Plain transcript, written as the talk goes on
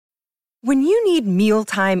When you need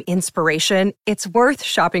mealtime inspiration, it's worth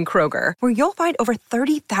shopping Kroger, where you'll find over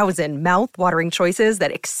 30,000 mouth-watering choices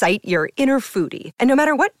that excite your inner foodie. And no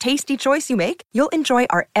matter what tasty choice you make, you'll enjoy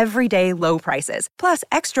our everyday low prices, plus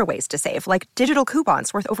extra ways to save, like digital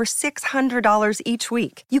coupons worth over $600 each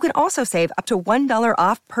week. You can also save up to $1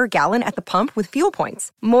 off per gallon at the pump with fuel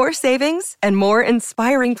points. More savings and more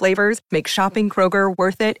inspiring flavors make shopping Kroger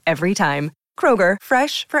worth it every time. Kroger,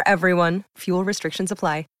 fresh for everyone. Fuel restrictions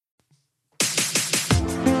apply.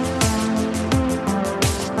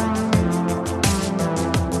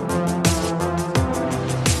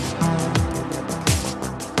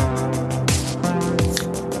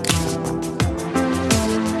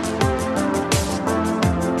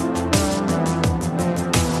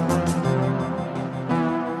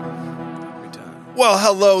 Well,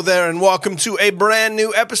 hello there, and welcome to a brand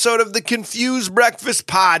new episode of the Confused Breakfast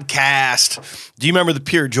Podcast. Do you remember the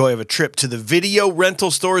pure joy of a trip to the video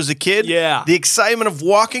rental store as a kid? Yeah. The excitement of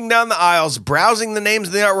walking down the aisles, browsing the names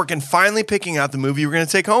of the artwork, and finally picking out the movie you were going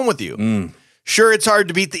to take home with you. Sure, it's hard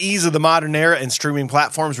to beat the ease of the modern era and streaming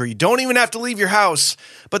platforms where you don't even have to leave your house,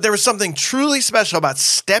 but there was something truly special about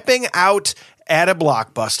stepping out at a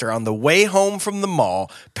Blockbuster on the way home from the mall,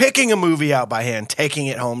 picking a movie out by hand, taking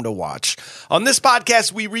it home to watch. On this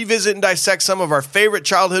podcast, we revisit and dissect some of our favorite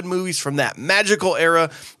childhood movies from that magical era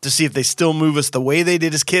to see if they still move us the way they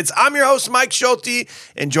did as kids. I'm your host, Mike Schulte,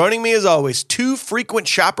 and joining me as always, two frequent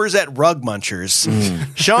shoppers at Rug Munchers.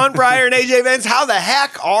 Sean Pryor and AJ Vance, how the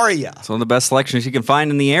heck are you? It's one of the best selections you can find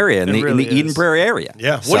in the area, in the Eden Prairie area.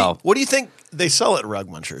 Yeah. What do you think they sell at Rug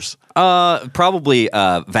Munchers? Probably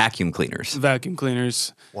vacuum cleaners. Vacuum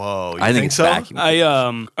cleaners. Whoa, I think it's so? vacuum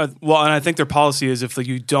cleaners. And I think their policy is if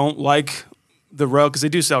you don't like the rug, because they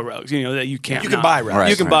do sell rugs, that you can't. You can buy rugs.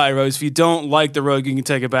 You can buy rugs. If you don't like the rug, you can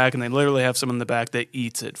take it back, and they literally have someone in the back that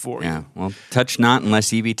eats it for you. Yeah. Well, touch not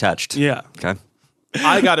unless ye be touched. Yeah. Okay.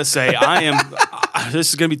 I gotta say,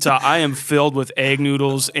 this is gonna be tough. I am filled with egg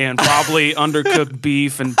noodles and probably undercooked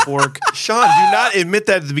beef and pork. Sean, do not admit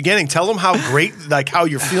that at the beginning. Tell them how great, how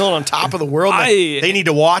you're feeling on top of the world. They need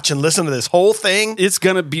to watch and listen to this whole thing. It's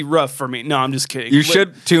gonna be rough for me. No, I'm just kidding. You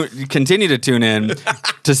should continue to tune in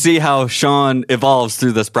to see how Sean evolves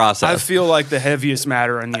through this process. I feel like the heaviest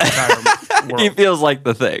matter in the entire world. He feels like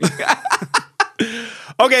the thing.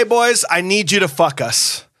 Okay, boys, I need you to fuck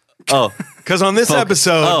us. Oh. Because on this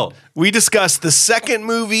episode, we discussed the second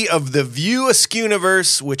movie of the View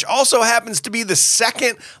Askewniverse, which also happens to be the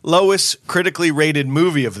second lowest critically rated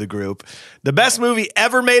movie of the group. The best movie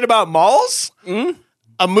ever made about malls?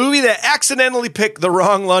 A movie that accidentally picked the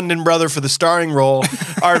wrong London brother for the starring role.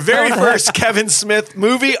 Our very first Kevin Smith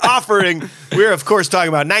movie offering. We're, of course, talking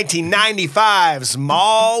about 1995's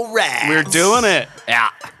Mallrats. We're doing it. Yeah.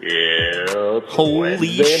 It's Holy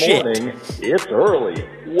Wednesday shit. morning. It's early.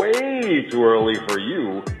 Way too early for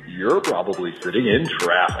you. You're probably sitting in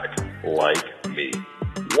traffic, like me.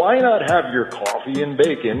 Why not have your coffee and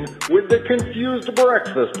bacon with the Confused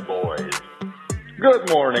Breakfast Boys? Good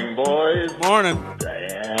morning, boys. Morning.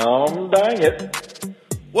 Damn dang it.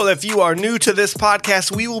 Well, if you are new to this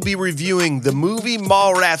podcast, we will be reviewing the movie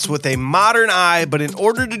Mallrats with a modern eye, but in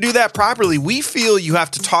order to do that properly, we feel you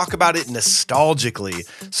have to talk about it nostalgically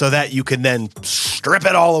so that you can then strip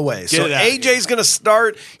it all away. So AJ's going to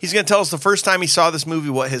start. He's going to tell us the first time he saw this movie,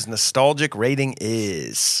 what his nostalgic rating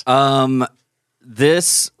is. I've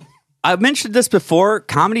mentioned this before,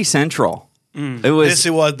 Comedy Central. This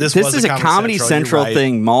is a Comedy Central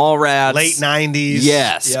thing. Mallrats, late 90s,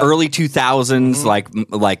 yes, early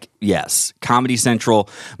 2000s, yes, Comedy Central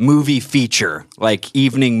movie feature,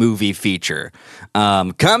 evening movie feature.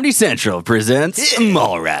 Comedy Central presents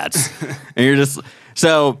Mallrats, and you're just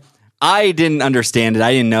so. I didn't understand it.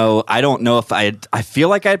 I didn't know. I don't know if I feel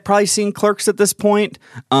like I'd probably seen Clerks at this point.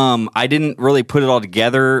 I didn't really put it all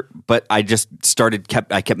together, but I just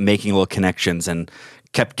kept making little connections and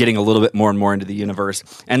kept getting a little bit more and more into the universe.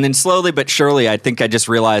 And then slowly but surely, I think I just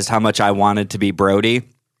realized how much I wanted to be Brody.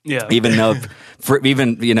 Yeah. Even though,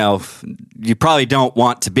 you probably don't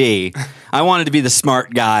want to be. I wanted to be the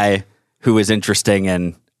smart guy who was interesting,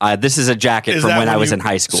 and this is a jacket from when I was in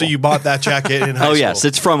high school. So you bought that jacket in high school? Oh, yes.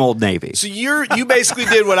 It's from Old Navy. So you basically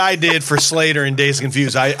did what I did for Slater in Dazed and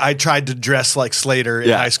Confused. I tried to dress like Slater in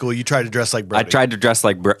high school. You tried to dress like Brody. I tried to dress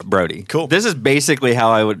like Brody. Cool. This is basically how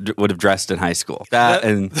I would have dressed in high school.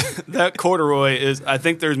 That corduroy is, I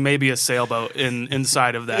think there's maybe a sailboat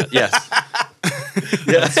inside of that. Yes.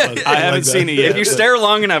 Yes. I haven't seen it yet. If you stare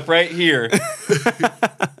long enough right here.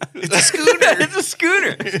 It's a scooter. It's a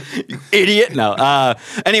scooter. You idiot. No.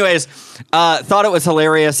 Anyways, Thought it was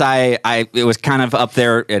hilarious. It was kind of up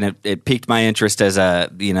there, and it piqued my interest as a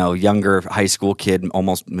younger high school kid,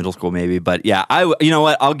 almost middle school maybe. But yeah, you know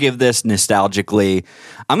what? I'll give this nostalgically.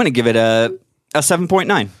 I'm going to give it a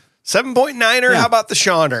 7.9. 7.9er. How about the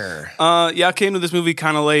Shawner? Yeah, I came to this movie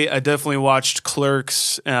kind of late. I definitely watched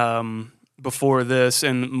Clerks before this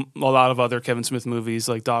and a lot of other Kevin Smith movies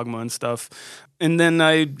like Dogma and stuff. And then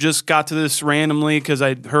I just got to this randomly because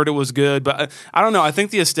I heard it was good. But I don't know. I think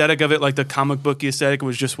the aesthetic of it, like the comic booky aesthetic,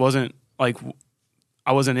 wasn't like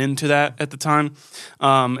I wasn't into that at the time.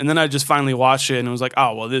 And then I just finally watched it and it was like,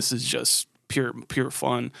 oh, well, this is just pure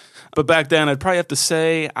fun. But back then, I'd probably have to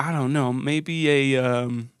say, I don't know, maybe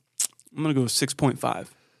I'm going to go 6.5.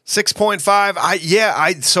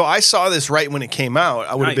 6.5. So I saw this right when it came out.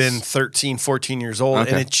 I would have been 13, 14 years old. Okay.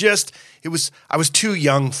 And I was too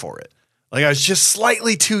young for it. Like I was just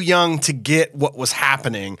slightly too young to get what was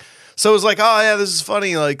happening. So it was like, oh yeah, this is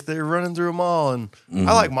funny. Like they're running through a mall and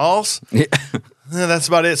I like malls. Yeah, that's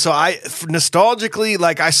about it. So nostalgically,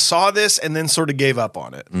 like I saw this and then sort of gave up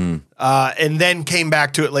on it. And then came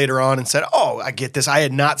back to it later on and said, oh, I get this. I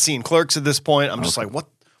had not seen Clerks at this point. I'm just like, what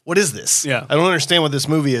is this? Yeah. I don't understand what this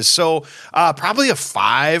movie is. So probably a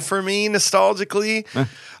 5 for me nostalgically.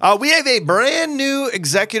 We have a brand new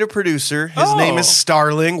executive producer. His name is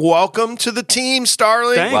Starling. Welcome to the team,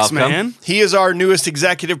 Starling. Thanks, Welcome. man. He is our newest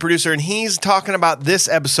executive producer, and he's talking about this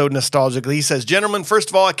episode nostalgically. He says, gentlemen, first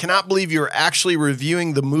of all, I cannot believe you're actually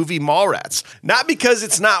reviewing the movie Mallrats. Not because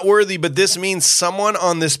it's not worthy, but this means someone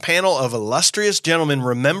on this panel of illustrious gentlemen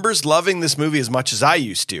remembers loving this movie as much as I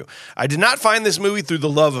used to. I did not find this movie through the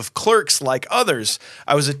love of Clerks like others.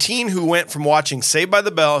 I was a teen who went from watching Saved by the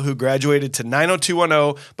Bell, who graduated to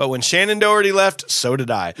 90210, but when Shannon Doherty left, so did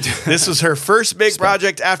I. This was her first big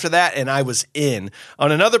project after that, and I was in.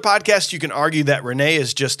 On another podcast, you can argue that Renee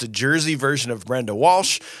is just a Jersey version of Brenda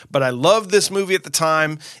Walsh, but I loved this movie at the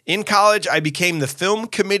time. In college, I became the film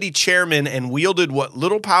committee chairman and wielded what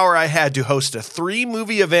little power I had to host a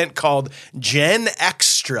 3-movie event called Gen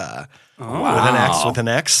Extra. With an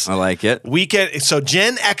X. I like it. Weekend. So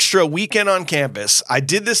Gen Extra Weekend on Campus. I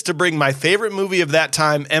did this to bring my favorite movie of that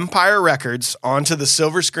time, Empire Records, onto the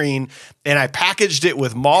silver screen, and I packaged it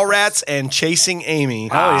with Mallrats and Chasing Amy,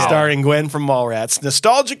 starring Gwen from Mallrats.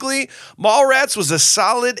 Nostalgically, Mallrats was a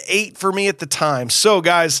solid 8 for me at the time. So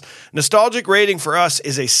guys, nostalgic rating for us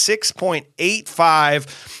is a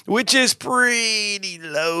 6.85, which is pretty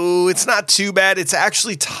low. It's not too bad. It's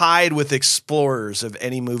actually tied with Explorers of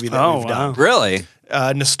any movie that we've done. Really?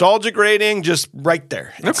 Nostalgic rating, just right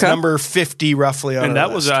there. It's number 50 roughly on And our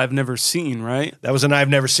that was list. I've never seen, right? That was an I've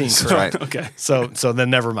never seen, correct? Right. Okay. So then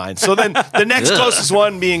never mind. So then the next closest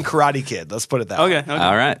one being Karate Kid. Let's put it that way. Okay.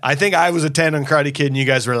 All right. I think I was a 10 on Karate Kid and you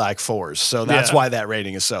guys were like 4s. So that's Yeah. why that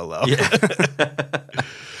rating is so low.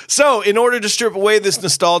 So in order to strip away this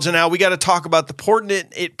nostalgia now, we got to talk about the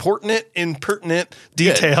pertinent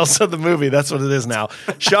details of the movie. That's what it is now.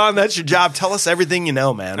 Sean, that's your job. Tell us everything you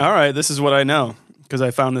know, man. All right. This is what I know because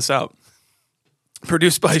I found this out.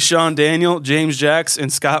 Produced by Sean Daniel, James Jacks,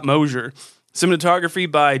 and Scott Mosier.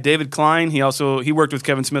 Cinematography by David Klein. He worked with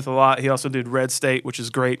Kevin Smith a lot. He also did Red State, which is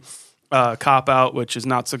great. Cop Out, which is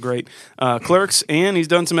not so great. Clerks, and he's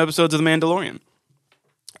done some episodes of The Mandalorian.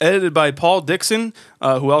 Edited by Paul Dixon,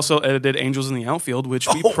 who also edited Angels in the Outfield, which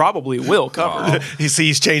we probably will cover.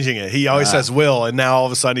 He's changing it. He always says will, and now all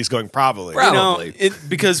of a sudden he's going probably. Probably.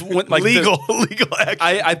 Because when, like Legal action.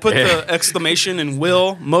 I put the exclamation in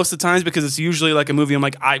will most of the times because it's usually like a movie I'm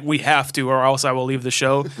like, we have to, or else I will leave the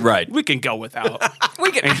show. Right. We can go without.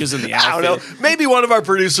 We can Angels in the I don't Outfield. know. Maybe one of our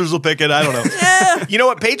producers will pick it. I don't know. You know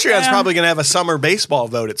what? Patreon's probably going to have a summer baseball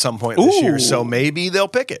vote at some point this year, so maybe they'll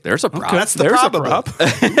pick it. There's a prop. That's the There's probable. a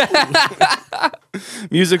prop.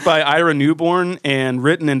 Music by Ira Newborn and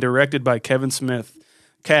written and directed by Kevin Smith.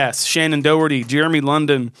 Cast: Shannon Doherty, Jeremy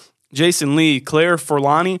London, Jason Lee, Claire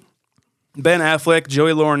Forlani, Ben Affleck,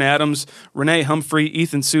 Joey Lauren Adams, Renee Humphrey,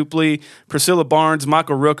 Ethan Suplee, Priscilla Barnes,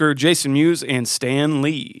 Michael Rooker, Jason Mewes, and Stan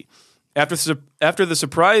Lee. After the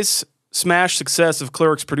surprise smash success of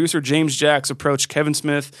Clerks, producer James Jacks approached Kevin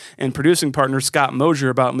Smith and producing partner Scott Mosier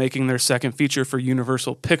about making their second feature for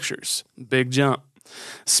Universal Pictures. Big jump.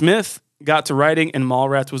 Smith got to writing, and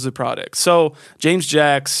Mallrats was the product. So James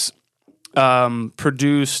Jacks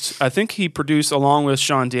produced, I think he produced along with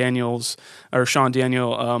Sean Daniel,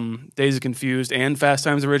 Days of Confused and Fast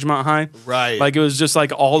Times at Ridgemont High. Right. Like it was just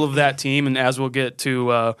like all of that team. And as we'll get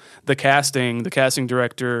to the casting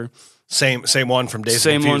director Same one from Days of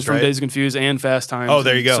Same Confused, one from right? Days of Confused and Fast Times. Oh,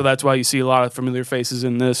 there you go. So that's why you see a lot of familiar faces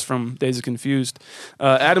in this from Days of Confused.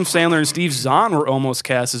 Adam Sandler and Steve Zahn were almost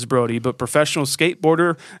cast as Brody, but professional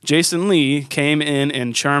skateboarder Jason Lee came in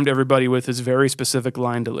and charmed everybody with his very specific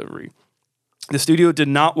line delivery. The studio did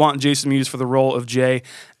not want Jason Mewes for the role of Jay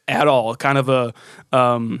at all. Kind of a,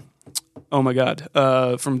 from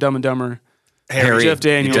Dumb and Dumber. Harry, Jeff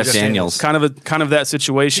Daniels. Kind of that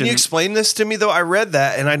situation. Can you explain this to me, though? I read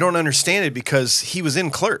that, and I don't understand it because he was in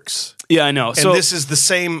Clerks. Yeah, I know. And So this is the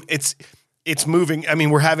same. It's moving. I mean,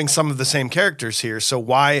 we're having some of the same characters here. So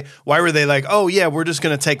why were they like, oh yeah, we're just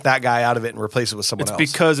going to take that guy out of it and replace it with someone else?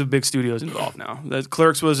 because of big studios involved now. The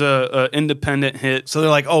Clerks was a independent hit. So they're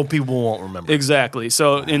like, oh, people won't remember. Exactly.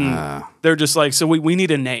 So they're just like, so we need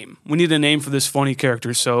a name. We need a name for this funny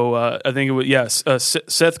character. So I think it was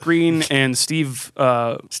Seth Green and Steve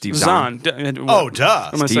Zahn. Oh,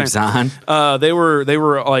 duh. Steve Zahn. They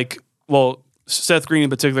were like, well, Seth Green in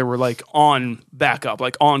particular were like on backup,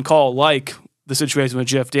 like on call, like the situation with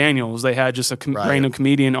Jeff Daniels. They had just a random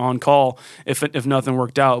comedian on call if nothing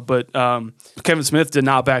worked out. But Kevin Smith did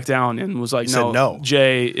not back down and was like, no,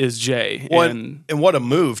 Jay is Jay. And what a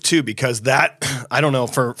move too, because that, I don't know,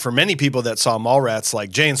 for many people that saw Mallrats, like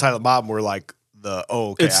Jay and Silent Bob were like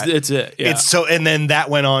it's it. Yeah. It's so, and then that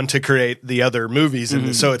went on to create the other movies.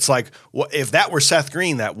 And so it's like, if that were Seth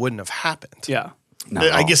Green, that wouldn't have happened. Yeah. No.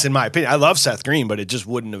 I guess in my opinion, I love Seth Green, but it just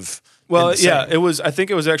wouldn't have. Well, yeah, it was. I think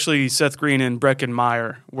it was actually Seth Green and Breckin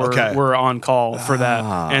Meyer were on call for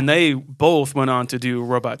that, and they both went on to do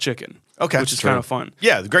Robot Chicken. Okay, which is kind of fun.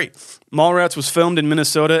 Yeah, great. Mallrats was filmed in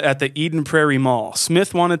Minnesota at the Eden Prairie Mall.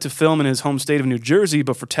 Smith wanted to film in his home state of New Jersey,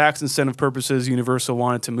 but for tax incentive purposes, Universal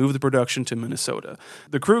wanted to move the production to Minnesota.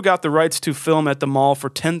 The crew got the rights to film at the mall for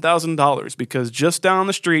 $10,000 because just down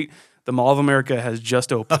the street, the Mall of America has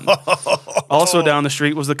just opened. Also down the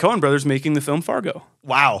street was the Coen brothers making the film Fargo.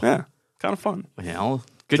 Wow. Yeah, kind of fun. Well,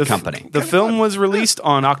 good company. The film was released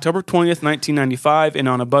on October 20th, 1995, and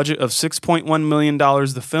on a budget of $6.1 million,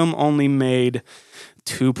 the film only made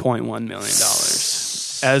 $2.1 million.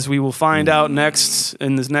 As we will find out next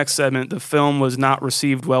in this next segment, the film was not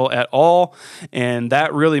received well at all, and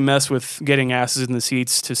that really messed with getting asses in the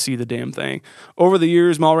seats to see the damn thing. Over the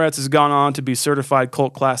years, Mallrats has gone on to be certified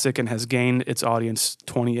cult classic and has gained its audience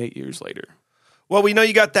 28 years later. Well, we know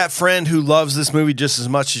you got that friend who loves this movie just as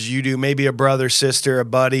much as you do. Maybe a brother, sister, a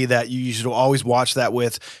buddy that you used to always watch that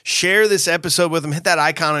with. Share this episode with them. Hit that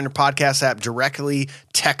icon on your podcast app. Directly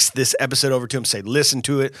text this episode over to them. Say, listen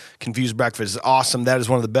to it. Confused Breakfast is awesome. That is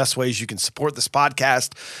one of the best ways you can support this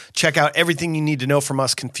podcast. Check out everything you need to know from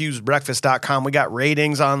us, confusedbreakfast.com. We got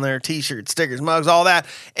ratings on there, t-shirts, stickers, mugs, all that.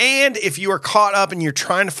 And if you are caught up and you're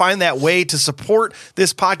trying to find that way to support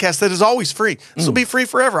this podcast that is always free, this will be free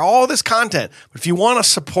forever, all this content. But if you want to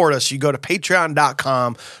support us, you go to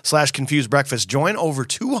patreon.com/confusedbreakfast. Join over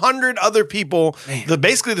 200 other people,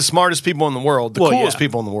 basically the smartest people in the world, the coolest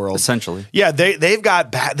people in the world. Essentially. Yeah, they've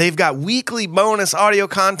got weekly bonus audio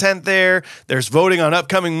content there. There's voting on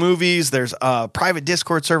upcoming movies. There's a private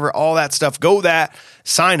Discord server, all that stuff. Go that.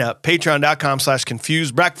 Sign up,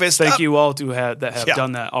 patreon.com/confusedbreakfast. Thank you all that have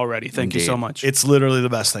done that already. Thank you so much. It's literally the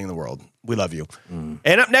best thing in the world. We love you.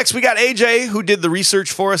 And up next, we got AJ, who did the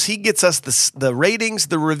research for us. He gets us the ratings,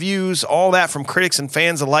 the reviews, all that from critics and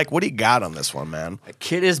fans alike. What do you got on this one, man? The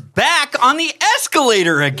kid is back on the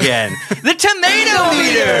escalator again. The tomato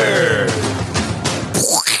meter.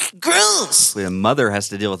 Gross. The mother has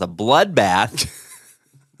to deal with a bloodbath.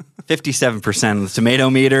 57% on the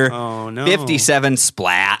tomato meter. Oh, no. 57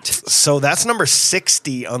 splat. So that's number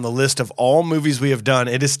 60 on the list of all movies we have done.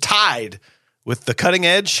 It is tied with The Cutting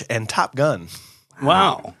Edge and Top Gun.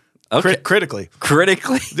 Wow. Okay. Critically.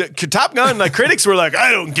 Top Gun, like critics were like,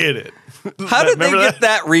 I don't get it. How did they get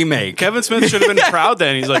that remake? Kevin Smith should have been proud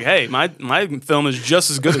then. He's like, hey, my film is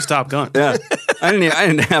just as good as Top Gun. Yeah. I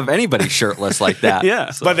didn't have anybody shirtless like that.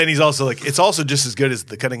 Yeah. But then he's also like, it's also just as good as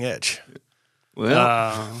The Cutting Edge.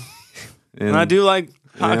 Well, and I do like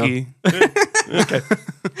hockey. Okay.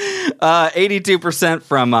 82%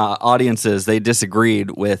 from audiences, they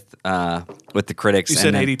disagreed with the critics. You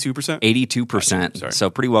said 82%? 82%. Sorry. So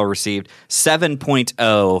pretty well received.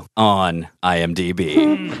 7.0 on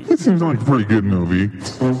IMDb. It seems like a pretty good movie.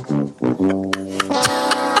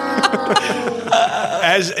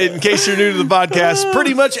 as in case you're new to the podcast,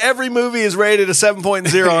 pretty much every movie is rated a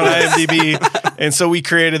 7.0 on IMDb. And so we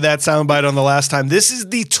created that soundbite on the last time. This is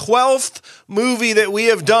the 12th movie that we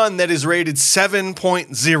have done that is rated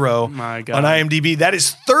 7.0 on IMDb. That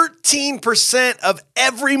is 13% of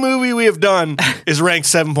every movie we have done is ranked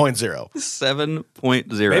 7.0.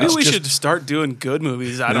 7.0. Maybe we should start doing good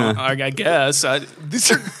movies. I guess.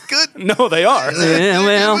 These are good. No, they are. Yeah,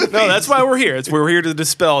 well. No, that's why we're here. We're here to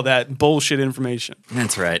dispel that bullshit information.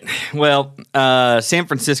 That's right. Well, San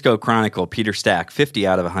Francisco Chronicle, Peter Stack, 50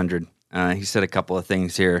 out of 100. He said a couple of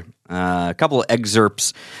things here. A couple of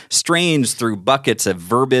excerpts. Strange through buckets of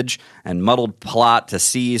verbiage and muddled plot to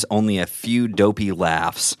seize only a few dopey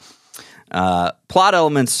laughs. Plot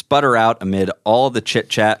elements sputter out amid all the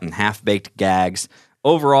chit-chat and half-baked gags.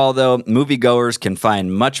 Overall, though, moviegoers can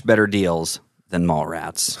find much better deals than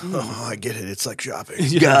Mallrats. Oh, I get it. It's like shopping.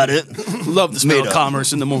 Got it. Love the smell of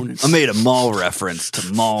commerce in the morning. I made a mall reference to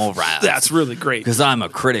Mallrats. That's really great. Because I'm a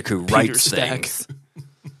critic who writes Stack. things.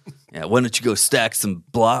 Yeah, why don't you go stack some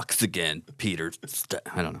blocks again, Peter?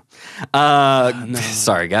 I don't know. No.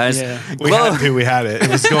 Sorry, guys. Yeah. We had it. It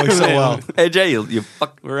was going so well. Hey, Jay, you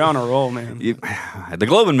fuck. We're on a roll, man. The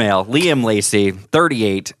Globe and Mail, Liam Lacey,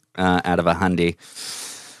 38 out of 100.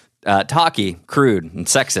 Talky, crude, and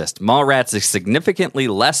sexist. Mallrats is significantly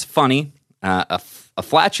less funny. A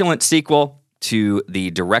flatulent sequel to the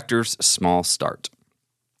director's small start.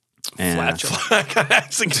 And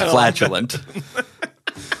flatulent.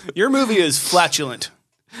 Your movie is flatulent.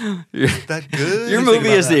 That good? Your movie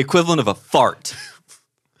is the equivalent of a fart.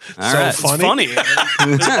 All right. Funny. It's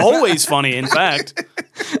funny. It's always funny, in fact.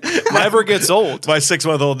 Never gets old. My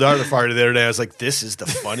 6-month-old daughter farted the other day. I was like, this is the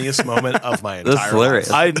funniest moment of my entire That's hilarious.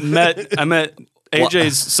 life. I met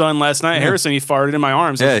AJ's son last night, Harrison. He farted in my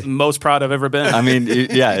arms. Yeah. It's the most proud I've ever been. I mean,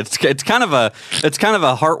 yeah, it's kind of a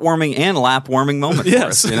heartwarming and lap-warming moment for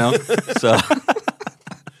us, you know? So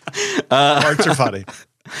Farts are funny.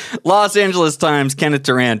 Los Angeles Times, Kenneth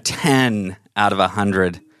Duran, 10 out of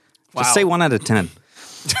 100. Wow. Just say 1 out of 10.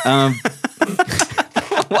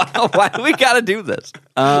 Why do we got to do this?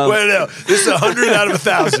 Well, no, this is 100 out of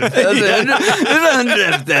 1,000. This is 100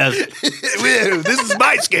 out of 1,000. This is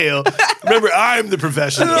my scale. Remember, I'm the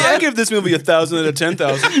professional. I give this movie 1,000 out of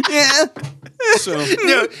 10,000. Yeah. So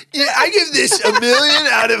No, yeah, I give this 1 million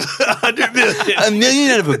out of 100 million. 1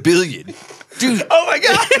 million out of 1 billion. Dude. Oh my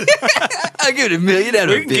God. I give it 1 million out of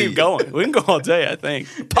 1 we can billion. keep going. We can go all day, I think.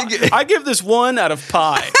 I give this 1 out of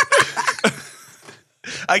pi.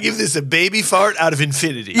 I give this a baby fart out of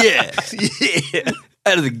infinity. Yeah. Yeah.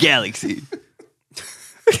 Out of the galaxy.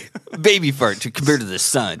 Baby fart compared to the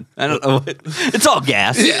sun. I don't know. It's all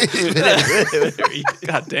gas.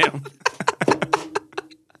 God damn.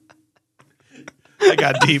 I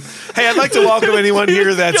got deep. Hey, I'd like to welcome anyone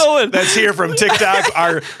here that's here from TikTok.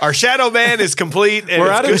 Our shadow ban is complete. And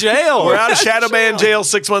We're out of jail. We're out of shadow ban jail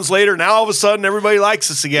 6 months later. Now all of a sudden everybody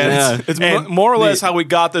likes us again. Yeah. It's more or less how we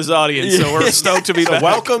got this audience, so we're stoked to be back.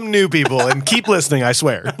 Welcome new people and keep listening, I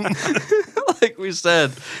swear. Like we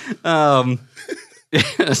said.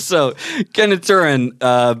 So, Kenneth Turin,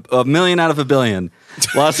 1 million out of 1 billion.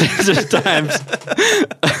 Los Angeles Times.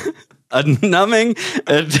 A numbing,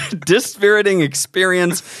 dispiriting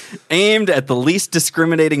experience aimed at the least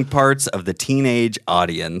discriminating parts of the teenage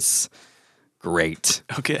audience. Great.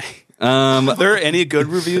 Okay. Are there any good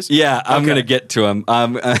reviews? Yeah, I'm going to get to them.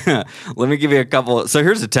 Let me give you a couple. So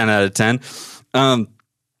here's a 10 out of 10.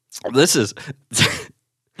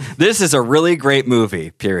 This is a really great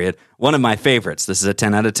movie, period. One of my favorites. This is a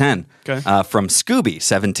 10 out of 10. Okay. From Scooby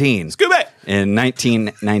 17. Scooby! In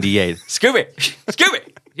 1998. Scooby!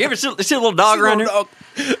 You ever see a little dog around here?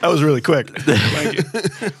 That was really quick. Thank you.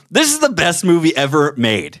 This is the best movie ever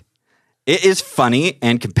made. It is funny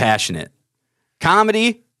and compassionate.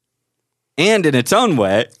 Comedy, and in its own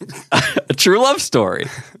way, a true love story.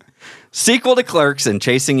 Sequel to Clerks and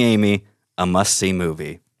Chasing Amy, a must-see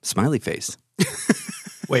movie. Smiley face.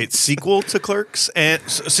 Wait, sequel to Clerks and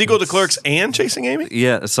Chasing Amy?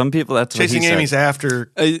 Yeah, some people, that's what Chasing he Amy's said. after.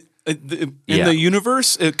 In the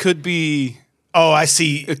universe, it could be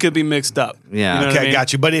see. It could be mixed up. Yeah. You know what Okay, I mean?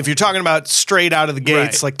 got you. But if you're talking about straight out of the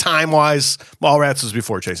gates, Right. like time-wise, Mallrats was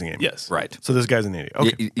before Chasing Amy. Yes. Right. So this guy's an idiot.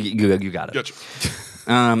 Okay. You got it. Gotcha.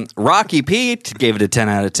 Rocky Pete gave it a 10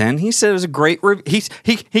 out of 10. He said it was a great review.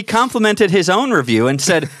 He complimented his own review and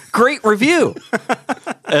said, great review,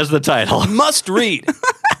 as the title. Must read.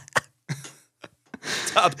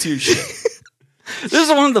 Top tier shit. This is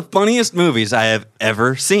one of the funniest movies I have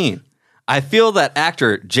ever seen. I feel that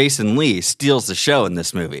actor Jason Lee steals the show in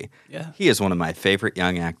this movie. Yeah. He is one of my favorite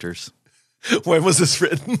young actors. When was this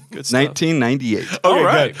written? Good stuff. 1998. Okay, All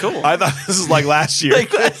right, good. cool. I thought this was like last year.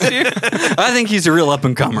 I think he's a real up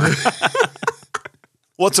and comer.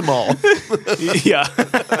 What's them all? Yeah.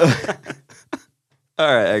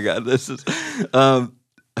 All right, I got this.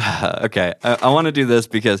 Okay, I want to do this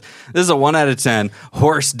because this is a 1 out of 10.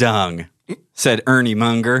 Horse dung, said Ernie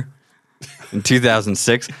Munger in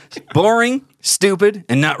 2006. Boring, stupid,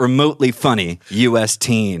 and not remotely funny. U.S.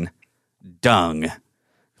 teen. Dung.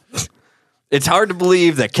 It's hard to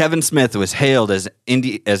believe that Kevin Smith was hailed as an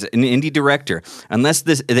indie director, unless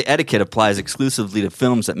the etiquette applies exclusively to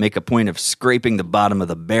films that make a point of scraping the bottom of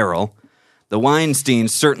the barrel. The Weinsteins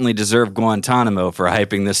certainly deserve Guantanamo for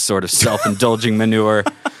hyping this sort of self-indulging manure.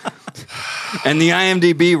 And the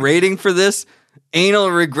IMDb rating for this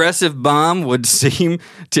anal regressive bomb would seem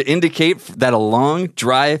to indicate that a long,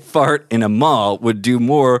 dry fart in a mall would do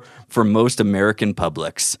more for most American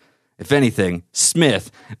publics. If anything,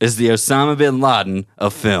 Smith is the Osama bin Laden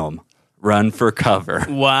of film. Run for cover.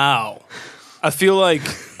 Wow. I feel like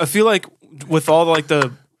with all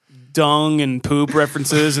the dung and poop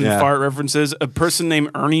references and fart references, a person named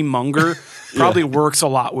Ernie Munger probably works a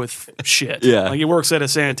lot with shit. Yeah. Like he works at a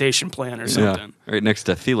sanitation plant or something. Yeah. Right next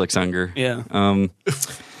to Felix Unger. Yeah.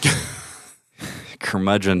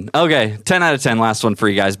 Curmudgeon. Okay, 10 out of 10. Last one for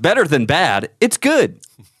you guys. Better than bad. It's good.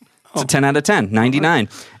 It's a 10 out of 10. 99.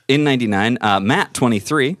 In 99, Matt,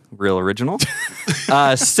 23, real original,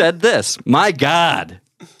 said this. My God,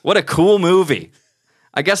 what a cool movie.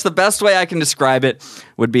 I guess the best way I can describe it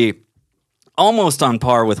would be almost on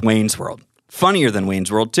par with Wayne's World. Funnier than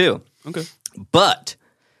Wayne's World, too. Okay. But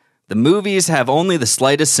the movies have only the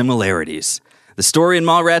slightest similarities. The story in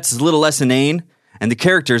Mallrats is a little less inane, and the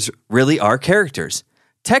characters really are characters.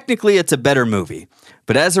 Technically, it's a better movie.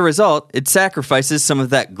 But as a result, it sacrifices some of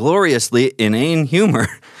that gloriously inane humor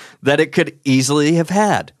that it could easily have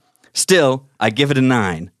had. Still, I give it a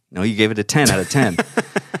 9. No, you gave it a 10 out of 10.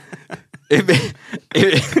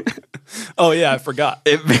 Oh, yeah, I forgot.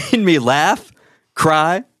 It made me laugh,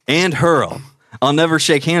 cry, and hurl. I'll never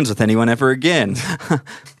shake hands with anyone ever again.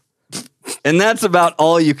 And that's about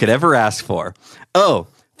all you could ever ask for. Oh,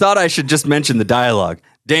 thought I should just mention the dialogue.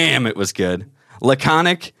 Damn, it was good.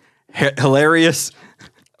 Laconic, hilarious,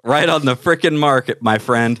 right on the frickin' market, my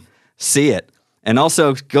friend. See it. And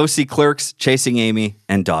also go see Clerks, Chasing Amy,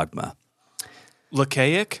 and Dogma.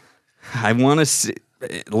 Lacaic? I want to see...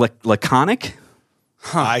 Laconic?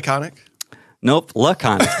 Iconic? Nope,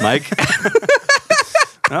 laconic, Mike.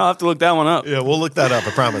 I'll have to look that one up. Yeah, we'll look that up,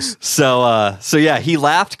 I promise. So yeah, he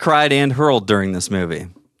laughed, cried, and hurled during this movie.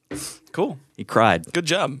 Cool. He cried. Good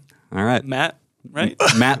job. All right. Matt, right?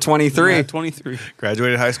 Matt, 23. Matt, 23.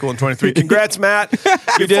 Graduated high school in 23. Congrats, Matt.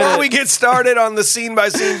 Before we get started on the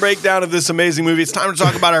scene-by-scene breakdown of this amazing movie, it's time to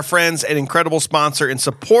talk about our friends and incredible sponsor and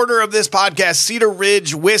supporter of this podcast, Cedar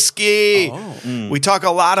Ridge Whiskey. We talk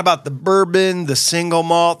a lot about the bourbon, the single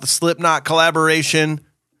malt, the Slipknot collaboration.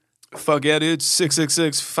 Fuck yeah, dude.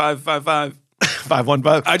 666-555.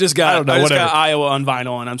 515. I just got whatever. Iowa on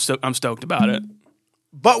vinyl, and I'm stoked about it.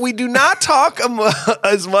 But we do not talk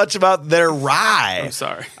as much about their rye. I'm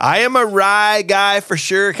sorry. I am a rye guy for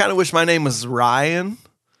sure. Kind of wish my name was Ryan.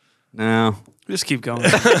 No. Just keep going.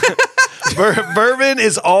 Bourbon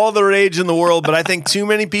is all the rage in the world, but I think too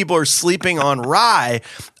many people are sleeping on rye.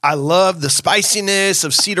 I love the spiciness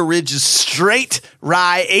of Cedar Ridge's straight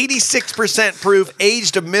rye, 86% proof,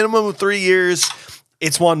 aged a minimum of 3 years.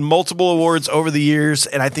 It's won multiple awards over the years,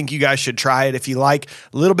 and I think you guys should try it if you like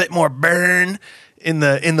a little bit more burn in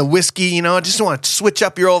the whiskey. You know, just want to switch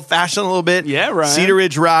up your old fashioned a little bit. Yeah, Ryan. Cedar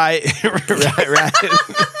Ridge rye. Right.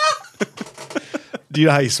 Do you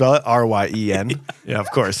know how you spell it? R-Y-E-N. Yeah, of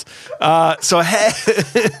course.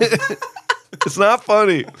 It's not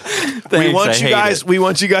funny. We want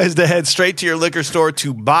you guys to head straight to your liquor store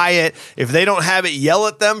to buy it. If they don't have it, yell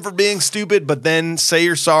at them for being stupid, but then say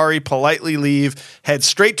you're sorry, politely leave. Head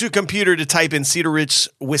straight to a computer to type in Cedar Ridge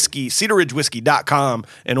Whiskey, cedarridgewhiskey.com,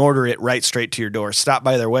 and order it right straight to your door. Stop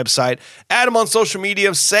by their website, add them on social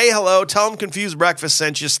media, say hello, tell them Confused Breakfast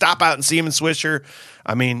sent you, stop out and see them in Swisher.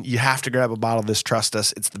 I mean, you have to grab a bottle of this. Trust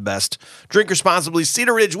us. It's the best. Drink responsibly.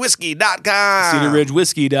 CedarRidgeWhiskey.com.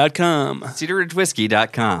 CedarRidgeWhiskey.com.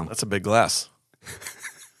 CedarRidgeWhiskey.com. That's a big glass.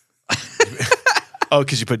 Oh,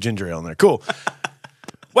 because you put ginger ale in there. Cool.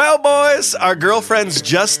 Well, boys, our girlfriends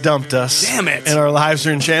just dumped us. Damn it. And our lives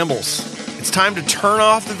are in shambles. It's time to turn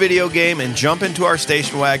off the video game and jump into our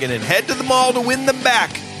station wagon and head to the mall to win them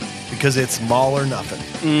back. Because it's mall or nothing.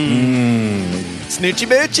 Snoochie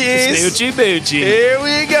boochies. Snoochie boochie. Here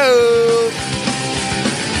we go.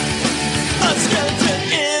 A skeleton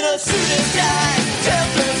in a suit and tie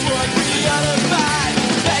tells us what we ought to buy.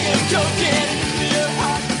 Bag of cocaine.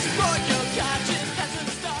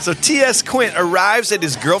 So T.S. Quint arrives at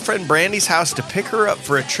his girlfriend Brandy's house to pick her up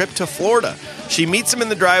for a trip to Florida. She meets him in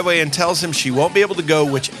the driveway and tells him she won't be able to go,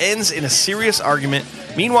 which ends in a serious argument.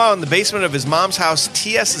 Meanwhile, in the basement of his mom's house,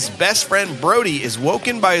 T.S.'s best friend Brody is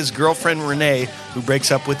woken by his girlfriend Renee, who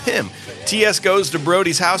breaks up with him. T.S. goes to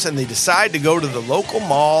Brody's house and they decide to go to the local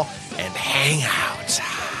mall and hang out.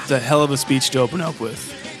 It's a hell of a speech to open up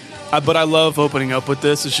with. But I love opening up with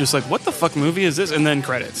this. It's just like, what the fuck movie is this? And then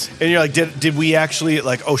credits. And you're like, did we actually,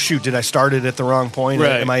 like, oh shoot, did I start it at the wrong point?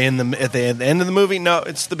 Right. Am I at the end of the movie? No,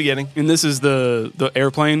 it's the beginning. And this is the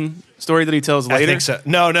airplane story that he tells later? I think so.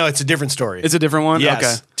 No, it's a different story. It's a different one?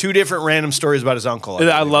 Yes. Okay. 2 different random stories about his uncle.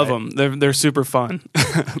 I love them. They're super fun.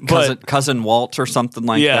 Cousin Walt or something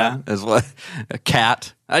like that. Is what a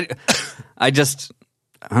cat.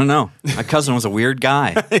 I don't know. My cousin was a weird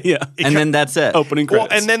guy. Yeah. And then that's it. Opening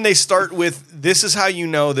credits. Well, and then they start with, this is how you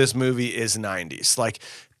know this movie is 90s. Like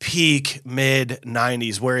peak mid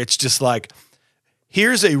 90s, where it's just like,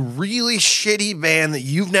 here's a really shitty band that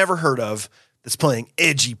you've never heard of that's playing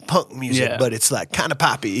edgy punk music, but it's like kind of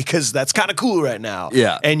poppy because that's kind of cool right now.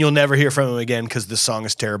 Yeah. And you'll never hear from them again because the song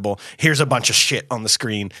is terrible. Here's a bunch of shit on the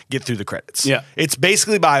screen. Get through the credits. Yeah. It's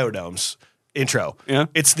basically Biodome's intro. Yeah.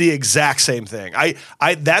 It's the exact same thing.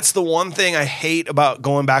 I that's the one thing I hate about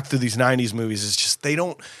going back through these 90s movies is just they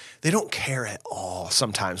don't care at all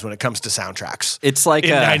sometimes when it comes to soundtracks. It's like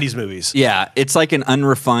in 90s movies. Yeah, it's like an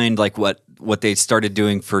unrefined, like what they started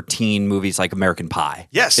doing for teen movies like American Pie.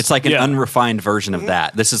 Yes. It's like an unrefined version of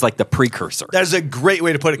that. This is like the precursor. That is a great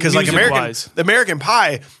way to put it because like American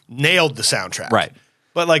Pie nailed the soundtrack. Right.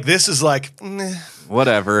 But like this is like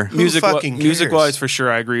whatever. Music-wise, for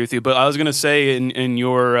sure, I agree with you. But I was gonna say in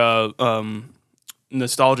your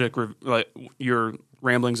nostalgic, like your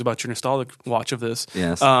ramblings about your nostalgic watch of this,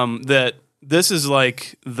 yes, that this is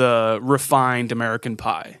like the refined American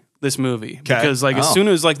Pie. This movie, because like as soon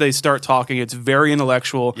as like they start talking, it's very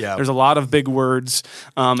intellectual. Yeah. There's a lot of big words,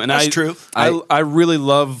 and that's true. I really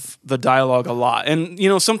love the dialogue a lot, and you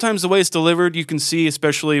know sometimes the way it's delivered, you can see,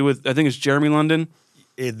 especially with I think it's Jeremy London.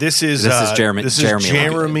 This is Jeremy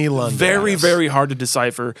London. Very, very hard to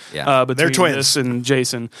decipher. Yeah. Between they're twins. this and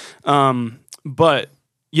Jason. But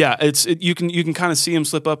yeah, you can kind of see him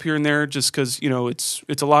slip up here and there just because you know it's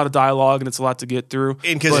a lot of dialogue and it's a lot to get through.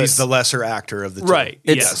 And because he's the lesser actor of the two. Right.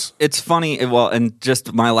 It's funny. Well, and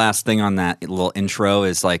just my last thing on that little intro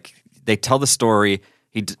is like they tell the story.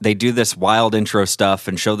 They do this wild intro stuff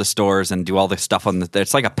and show the stores and do all this stuff on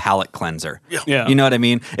it's like a palate cleanser. Yeah. You know what I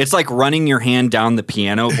mean? It's like running your hand down the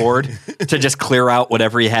piano board to just clear out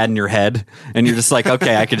whatever you had in your head. And you're just like,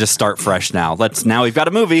 okay, I could just start fresh now. Now we've got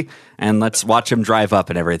a movie and let's watch him drive up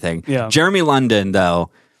and everything. Yeah. Jeremy London, though,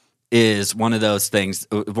 is one of those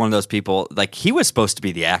people, like he was supposed to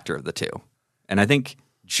be the actor of the two. And I think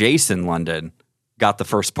Jason London got the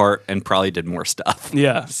first part and probably did more stuff.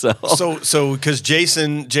 Yeah. So because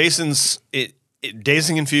Jason's Dazed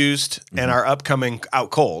and Confused and our upcoming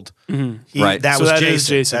Out Cold. Right. That So was that Jason. is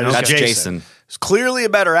Jason. That is Okay. Jason. Jason. He's clearly a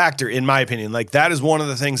better actor, in my opinion. Like that is one of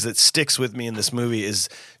the things that sticks with me in this movie is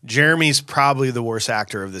Jeremy's probably the worst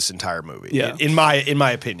actor of this entire movie. Yeah. In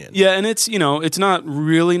my opinion. Yeah, and it's it's not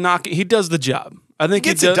really knocking. He does the job. I think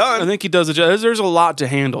He gets it done. I think he does the job. There's a lot to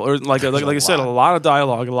handle, or like I said, a lot of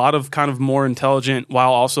dialogue, a lot of kind of more intelligent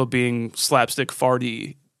while also being slapstick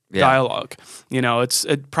farty dialogue. You know, it's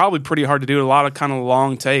probably pretty hard to do. A lot of kind of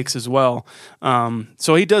long takes as well.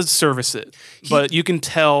 So he does service it, but you can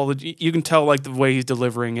tell like the way he's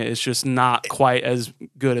delivering it is just not quite as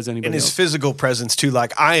good as anybody And his else. physical presence too.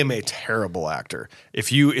 Like I am a terrible actor.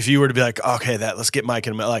 If you were to be like, okay, let's get Mike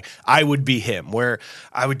in a minute, like I would be him. Where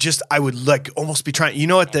I would like almost be trying. You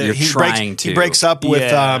know what? He breaks up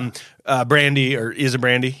with Brandy, or is it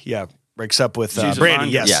Brandy? Yeah, breaks up with Brandy.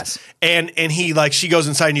 Yes. And he like she goes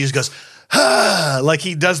inside and he just goes. Like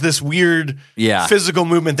he does this weird physical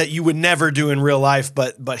movement that you would never do in real life,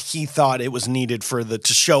 but he thought it was needed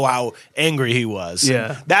to show how angry he was.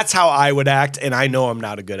 Yeah. And that's how I would act, and I know I'm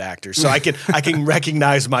not a good actor, so I can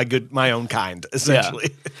recognize my own kind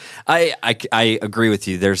essentially. Yeah. I agree with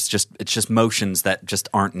you. It's just motions that just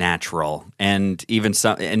aren't natural, and even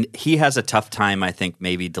and he has a tough time, I think,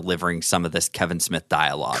 maybe delivering some of this Kevin Smith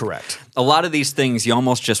dialogue. Correct. A lot of these things you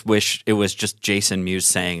almost just wish it was just Jason Mewes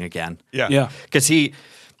saying again. Yeah. Because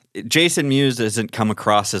Jason Mewes doesn't come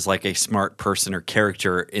across as like a smart person or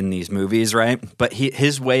character in these movies, right? But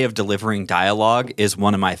his way of delivering dialogue is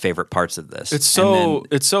one of my favorite parts of this. It's so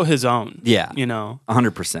his own. Yeah. You know,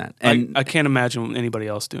 100%. And I can't imagine anybody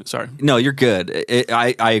else doing. Sorry. No, you're good.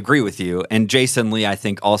 I agree with you. And Jason Lee, I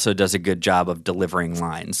think, also does a good job of delivering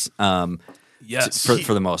lines. Yes.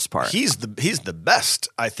 for the most part. He's the best,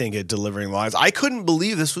 I think, at delivering lines. I couldn't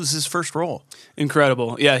believe this was his first role.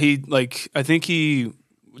 Incredible. Yeah, I think he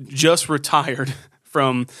just retired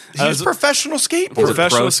from He's a professional skateboarder.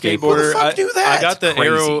 professional pro skateboarder. Who the fuck knew that? I got the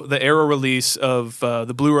Crazy. Arrow release of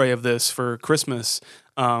the Blu-ray of this for Christmas.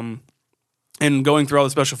 And going through all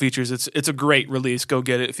the special features, it's a great release. Go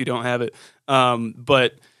get it if you don't have it.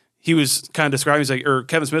 But he was kind of describing,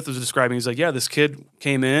 Kevin Smith was describing, he's like, yeah, this kid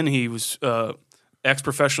came in, he was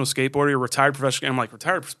ex-professional skateboarder, retired professional. I'm like,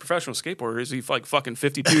 retired professional skateboarder? Is he like fucking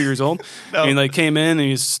 52 years old? No. And he like came in and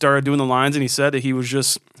he started doing the lines, and he said that he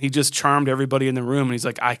just charmed everybody in the room, and he's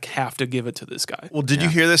like, I have to give it to this guy. Well, did you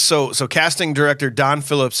hear this? So casting director Don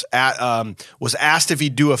Phillips was asked if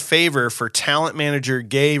he'd do a favor for talent manager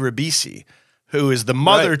Gay Ribisi, who is the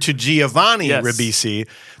mother to Giovanni Yes. Ribisi.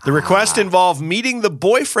 The request involved meeting the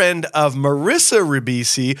boyfriend of Marissa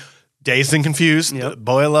Ribisi, Dazed and Confused. Yep.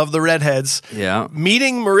 Boy, I love the redheads. Yeah.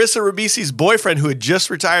 Meeting Marissa Ribisi's boyfriend, who had just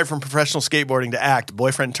retired from professional skateboarding to act.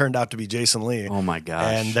 Boyfriend turned out to be Jason Lee. Oh my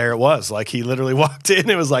gosh. And there it was. Like, he literally walked in.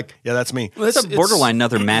 It was like, yeah, that's me. It's a borderline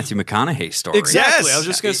another Matthew McConaughey story. Exactly. Yes. I was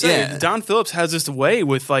just gonna say, Yeah. Don Phillips has this way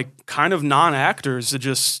with like kind of non-actors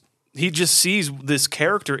to he just sees this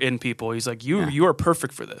character in people. He's like, you are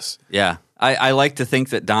perfect for this. Yeah. I like to think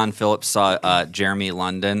that Don Phillips saw Jeremy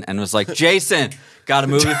London and was like, Jason, got a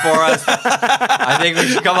movie for us? I think we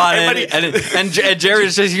should come on in. And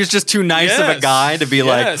Jerry's he was just too nice of a Yes. guy to be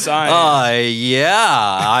Yes, yeah,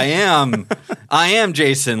 I am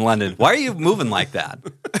Jason London. Why are you moving like that?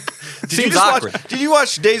 Seems awkward. Did you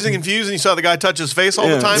watch Dazed and Confused and you saw the guy touch his face all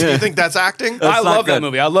the time? Do you think that's acting? I not love that good.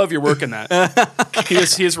 movie. I love your work in that. he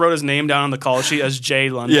just wrote his name down on the call sheet as Jay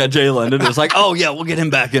London. Yeah, Jay London was like, oh yeah, we'll get him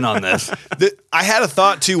back in on this. I had a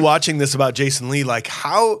thought too watching this about Jason Lee, like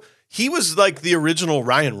how he was like the original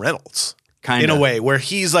Ryan Reynolds. Kinda. In a way, where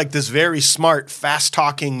he's like this very smart,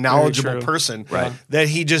 fast-talking, knowledgeable true. person, Right. that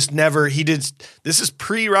he just never, this is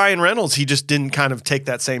pre-Ryan Reynolds, he just didn't kind of take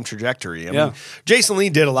that same trajectory. I mean, Jason Lee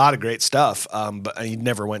did a lot of great stuff, but he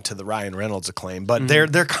never went to the Ryan Reynolds acclaim, but they're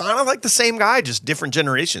kind of like the same guy, just different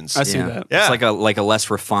generations. I see that. Yeah. It's like a less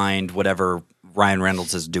refined whatever Ryan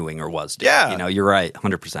Reynolds is doing or was doing. Yeah. You know, you're right,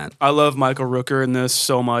 100%. I love Michael Rooker in this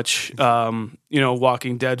so much.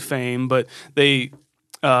 Walking Dead fame, but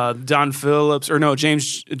Don Phillips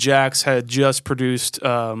James Jacks had just produced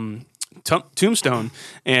Tombstone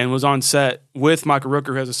and was on set with Michael Rooker,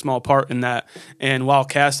 who has a small part in that. And while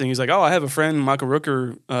casting, he's like, "Oh, I have a friend, Michael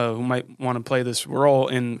Rooker, who might want to play this role."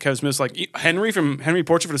 And Kevin Smith's like, "Henry from Henry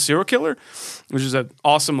Portrait of a Serial Killer," which is an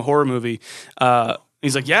awesome horror movie.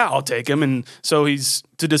 He's like, yeah, I'll take him. And so he's,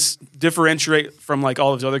 to differentiate from like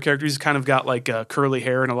all of his other characters, he's kind of got like curly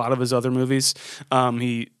hair in a lot of his other movies.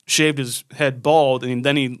 He shaved his head bald, and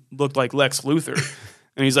then he looked like Lex Luthor.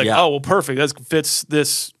 And he's like, Yeah. oh, well, perfect. That fits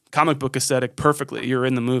this comic book aesthetic perfectly. You're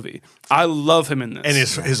in the movie. I love him in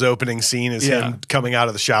this. And his opening scene is Yeah. him coming out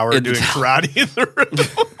of the shower and doing karate in the room.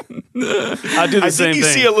 I do the I same think you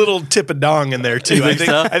thing. see a little tip of dong in there too. I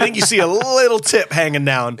think you see a little tip hanging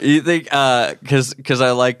down. You think because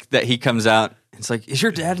I like that he comes out. It's like, is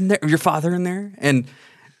your dad in there? Your father in there? And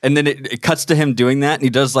then it cuts to him doing that, and he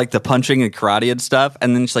does like the punching and karate and stuff.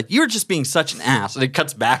 And then it's like, you're just being such an ass. And it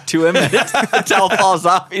cuts back to him, and the towel falls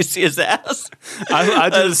off. You see his ass. I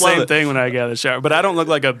do the just love same it. thing when I get out of the shower, but I don't look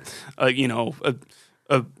like a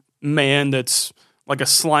man that's like a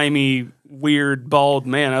slimy, weird, bald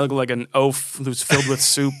man. I look like an oaf who's filled with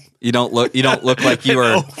soup. You don't look like you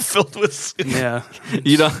are. Filled with soup. Yeah,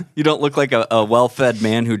 You don't look like a well-fed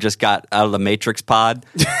man who just got out of the Matrix pod.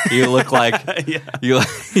 You look like you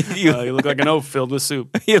you look like an oaf filled with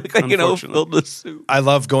soup. you look like an oaf Unfortunately. filled with soup. I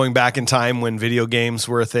love going back in time when video games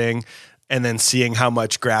were a thing and then seeing how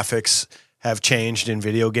much graphics have changed in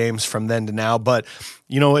video games from then to now. But,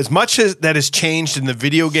 as much as that has changed in the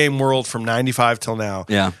video game world from 95 till now,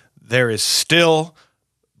 Yeah. there is still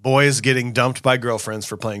boys getting dumped by girlfriends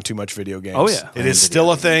for playing too much video games. Oh, yeah. It is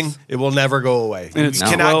still a thing. It will never go away. And it's You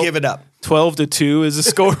cannot 12 give it up. 12-2 is the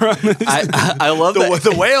score on this. I love that.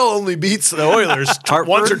 The whale only beats the Oilers Hartford?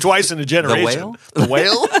 once or twice in a generation. The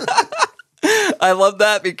whale? I love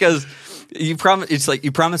that because you promise. It's like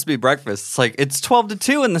you promised me breakfast. It's like it's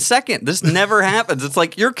 12-2 in the second. This never happens. It's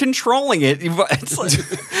like you're controlling it. It's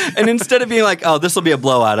like, and instead of being like, "Oh, this will be a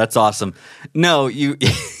blowout," that's awesome. No, you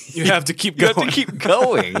have to keep you have going. to keep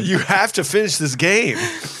going. You have to finish this game.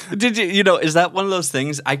 Did you? Is that one of those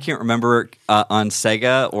things? I can't remember on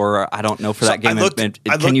Sega, or I don't know for that game.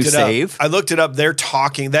 Can you save? I looked it up. They're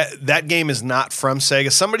talking that game is not from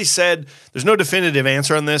Sega. Somebody said there's no definitive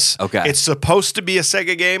answer on this. Okay. It's supposed to be a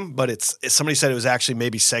Sega game, but somebody said it was actually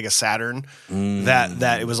maybe Sega Saturn.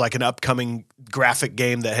 That it was like an upcoming graphic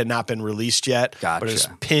game that had not been released yet, but it was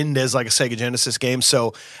Gotcha. pinned as like a Sega Genesis game.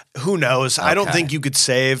 So who knows? I don't think you could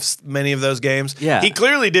save many of those games. Yeah. He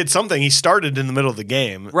clearly did something. He started in the middle of the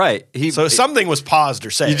game. Right. So something was paused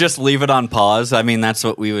or saved. You just leave it on pause. I mean, that's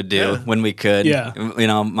what we would do when we could. Yeah. You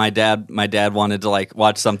know, my dad wanted to like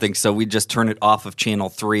watch something, so we'd just turn it off of channel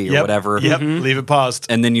 3 or whatever. Yep. Leave it paused.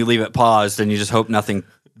 And then you leave it paused, and you just hope nothing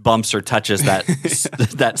bumps or touches that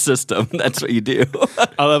that system. That's what you do.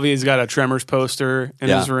 I love he's got a Tremors poster in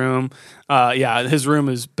his room. His room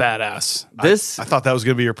is badass. I thought that was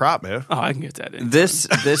going to be your prop, man. Oh, I can get that in. This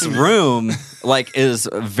room like is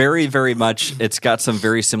very, very much. It's got some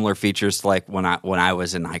very similar features to like when I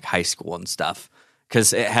was in like high school and stuff,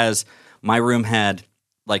 because my room had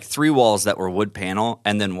like 3 walls that were wood panel,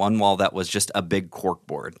 and then 1 wall that was just a big cork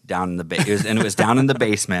board down in the and it was down in the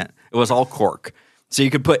basement. It was all cork. So you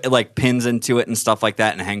could put like pins into it and stuff like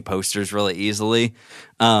that and hang posters really easily.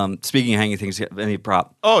 Speaking of hanging things, any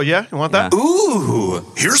prop? Oh, yeah? You want that? Ooh,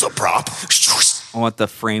 here's a prop. I want the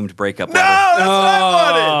framed breakup No, letter. that's what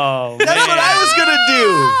I wanted. That's what I was going to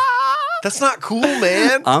do. That's not cool,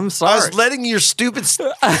 man. I'm sorry. I was letting your stupid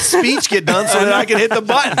speech get done so that I could hit the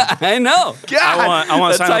button. I know. God. I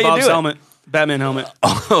want to That's how sign you Bob's do it. helmet. Batman helmet.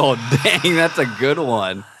 Oh, dang, that's a good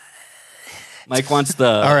one. Mike wants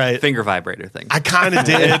the finger vibrator thing. I kind of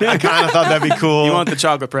did. I kind of thought that'd be cool. You want the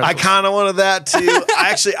chocolate pretzel. I kind of wanted that too.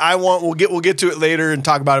 I want. We'll get to it later and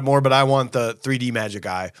talk about it more. But I want the 3D magic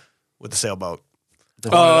eye with the sailboat. I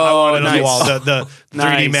want it on the nice. wall. The 3D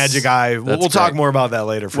Nice. magic eye. We'll talk great. more about that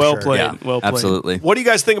later. For Well sure. played. Yeah, Well played. absolutely. What do you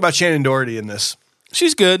guys think about Shannon Doherty in this?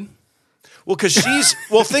 She's good. Well, because she's.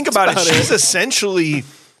 Well, think about it. She's essentially.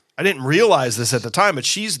 I didn't realize this at the time, but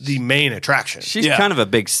she's the main attraction. She's kind of a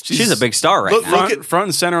big. She's a big star right Look- now. look- Front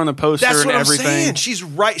and center on the poster That's and what I'm everything. saying. She's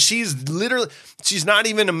right. She's literally. She's not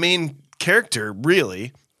even a main character,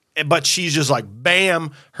 really. But she's just like,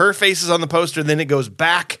 bam, her face is on the poster. Then it goes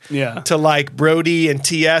back to like Brody and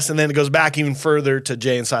TS, and then it goes back even further to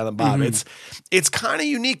Jay and Silent Bob. It's kind of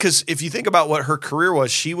unique because if you think about what her career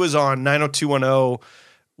was, she was on 90210,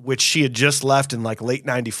 which she had just left in like late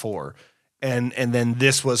 94. And then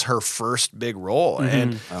this was her first big role.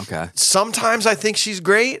 And sometimes I think she's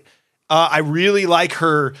great. I really like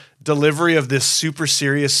her delivery of this super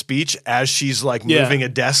serious speech as she's like moving a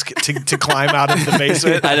desk to climb out of the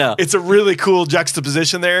basement. I know. It's a really cool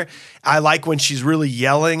juxtaposition there. I like when she's really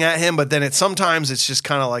yelling at him, but then sometimes it's just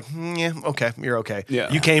kind of like, yeah, okay, you're okay.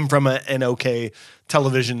 Yeah. You came from an okay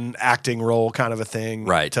television acting role kind of a thing,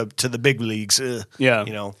 Right. To the big leagues. Yeah.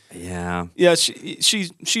 You know. Yeah. Yeah, she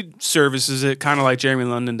services it kind of like Jeremy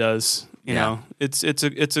London does. You know, it's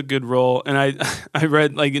a good role, and I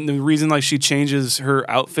read like the reason like she changes her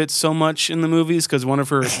outfit so much in the movies because one of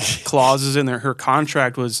her clauses in her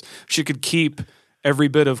contract was she could keep every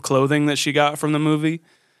bit of clothing that she got from the movie.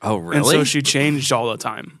 Oh, really? And so she changed all the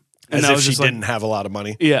time, and As that if was she just like, didn't have a lot of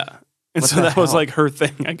money. yeah, and What so the that was hell? like her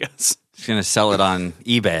thing, I guess. She's gonna sell it on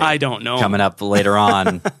eBay. I don't know. Coming up later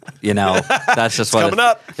on, you know, that's just what coming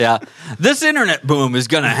up. Yeah, this internet boom is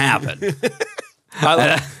gonna happen.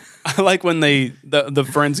 I like when the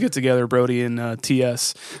friends get together, Brody and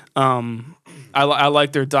TS. I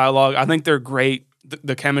like their dialogue. I think they're great.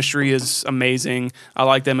 The chemistry is amazing. I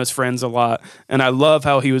like them as friends a lot, and I love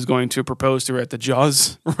how he was going to propose to her at the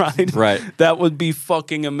Jaws ride. Right. That would be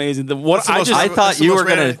fucking amazing. I thought you were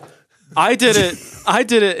gonna. I did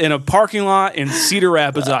it in a parking lot in Cedar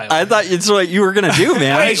Rapids, Iowa. I thought it's what you were gonna do,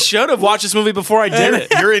 man. I should have watched this movie before I did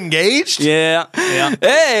it. You're engaged? Yeah.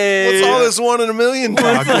 Hey, What's all this 1 in a million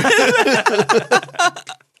talk?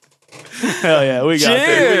 Hell yeah, we got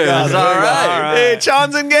Cheers. it. All right. Hey,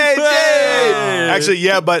 Sean's engaged. Yay! Actually,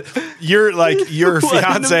 yeah, but your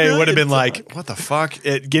fiance would have been like, "What the fuck?"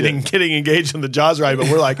 Getting engaged in the Jaws ride, but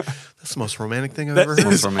we're like, "That's the most romantic thing I've ever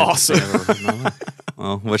heard." is awesome.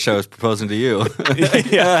 Well, wish I was proposing to you.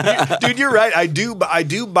 Dude, you're right. I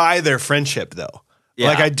do buy their friendship though. Yeah.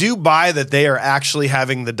 Like I do buy that they are actually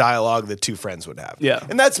having the dialogue that two friends would have. Yeah.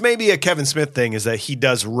 And that's maybe a Kevin Smith thing is that he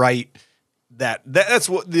does write that's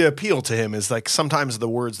what the appeal to him is like sometimes the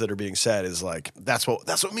words that are being said is like that's what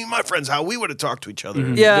me and my friends how we would have talked to each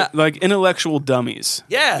other. Yeah, Like intellectual dummies.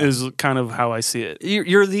 Yeah. Is kind of how I see it.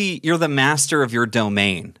 you're the master of your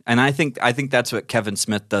domain, and I think that's what Kevin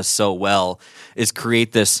Smith does so well is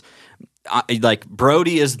create this. Like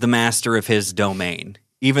Brody is the master of his domain,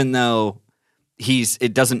 even though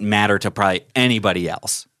it doesn't matter to probably anybody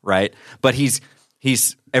else, right? But he's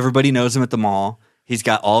everybody knows him at the mall. He's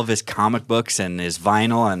got all of his comic books and his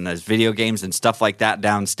vinyl and his video games and stuff like that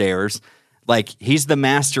downstairs. Like he's the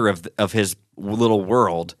master of his little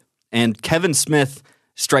world. And Kevin Smith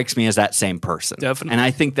strikes me as that same person. Definitely. And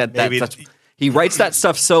I think that's He writes that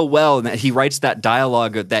stuff so well, and that he writes that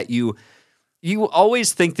dialogue that you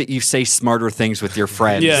always think that you say smarter things with your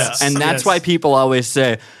friends. Yes. And that's why people always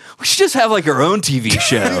say, we should just have like our own TV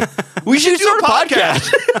show. We should Do start a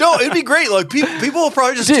podcast. No, it'd be great. Like people will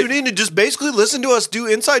probably just tune in and just basically listen to us do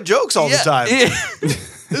inside jokes all the time.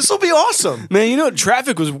 This will be awesome. Man, you know,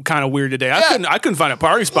 traffic was kind of weird today. I couldn't find a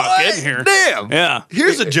parking spot getting here. Damn. Yeah.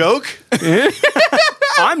 Here's a joke.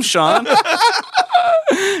 I'm Sean.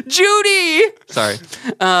 Judy. Sorry.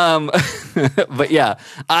 But yeah,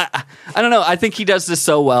 I don't know. I think he does this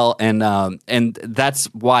so well, and that's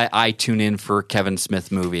why I tune in for Kevin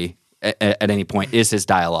Smith movie at any point is his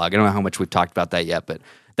dialogue. I don't know how much we've talked about that yet, but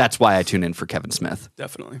that's why I tune in for Kevin Smith.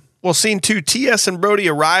 Definitely. Well, scene 2, T.S. and Brody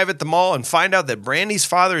arrive at the mall and find out that Brandy's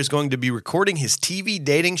father is going to be recording his TV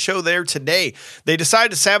dating show there today. They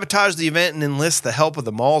decide to sabotage the event and enlist the help of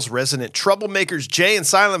the mall's resident troublemakers, Jay and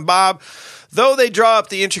Silent Bob. Though they draw up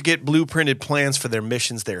the intricate blueprinted plans for their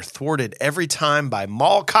missions, they're thwarted every time by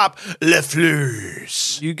mall cop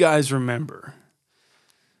LaFleurs. You guys remember,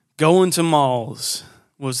 going to malls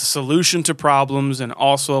was the solution to problems and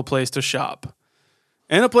also a place to shop.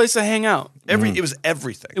 And a place to hang out. It was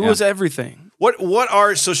everything. It was everything.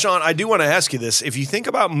 So Sean, I do want to ask you this. If you think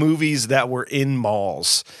about movies that were in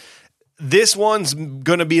malls, this one's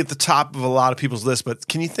going to be at the top of a lot of people's list, but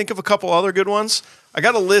can you think of a couple other good ones? I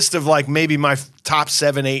got a list of like maybe my top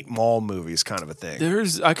 7, 8 mall movies kind of a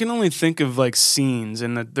thing. I can only think of like scenes,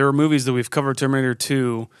 and there are movies that we've covered, Terminator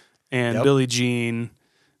 2 and Billie Jean.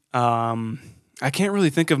 I can't really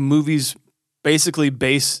think of movies basically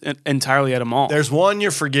based entirely at a mall. There's one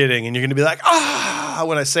you're forgetting, and you're going to be like,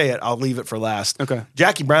 when I say it, I'll leave it for last. Okay.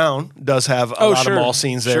 Jackie Brown does have a lot of mall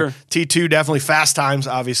scenes there. Sure. T2, definitely Fast Times,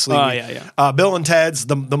 obviously. Yeah. Bill and Ted's,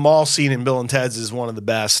 the mall scene in Bill and Ted's is one of the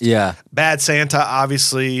best. Yeah. Bad Santa,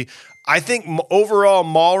 obviously. I think overall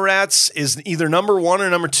Mallrats is either number 1 or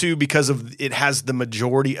number 2 because of it has the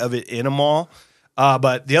majority of it in a mall.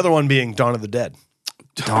 But the other one being Dawn of the Dead.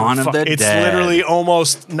 Dawn of the Dead. It's literally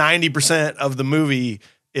almost 90% of the movie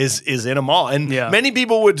is in a mall. And many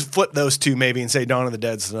people would flip those two maybe and say Dawn of the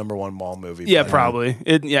Dead's the number 1 mall movie. Yeah, probably.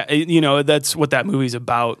 That's what that movie's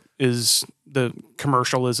about, is the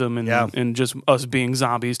commercialism and just us being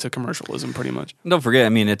zombies to commercialism pretty much. Don't forget, I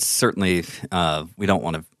mean, it's certainly, we don't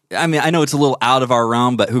want to, I mean, I know it's a little out of our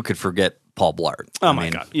realm, but who could forget Paul Blart? Oh my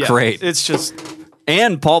God. Yeah. Great. It's just...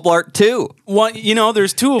 And Paul Blart too.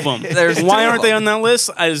 There's 2 of them. Why aren't they on that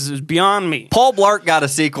list? Is beyond me. Paul Blart got a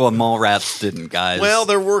sequel and Mallrats didn't, guys. Well,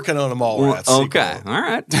 they're working on a Mallrats sequel. Okay. All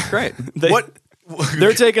right. Great.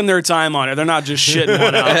 They're taking their time on it. They're not just shitting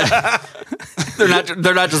one out.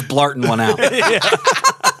 They're not just blarting one out.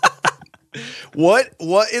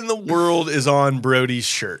 What in the world is on Brody's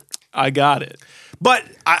shirt? I got it. But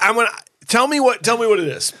I want to tell me what it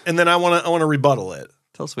is, and then I want to rebuttal it.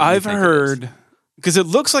 Tell us what I've heard, because it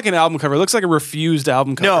looks like an album cover. It looks like a refused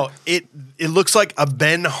album cover. No, it looks like a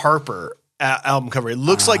Ben Harper album cover. It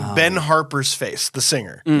looks like Ben Harper's face, the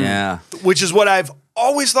singer. Yeah. Which is what I've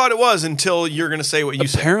always thought it was until you're going to say what you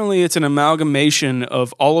say. Apparently, it's an amalgamation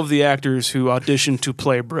of all of the actors who auditioned to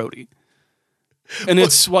play Brody. And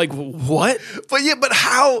it's like, what? But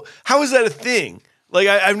how is that a thing? Like,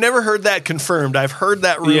 I've never heard that confirmed. I've heard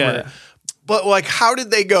that rumor. Yeah. But like, how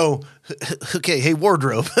did they go? Okay, hey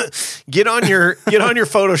wardrobe, get on your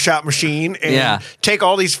Photoshop machine and take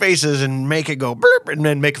all these faces and make it go burp, and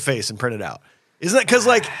then make a face and print it out. Isn't that because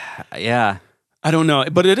like? Yeah. I don't know,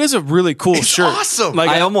 but it is a really cool shirt. Awesome. Like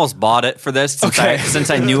I almost bought it for this since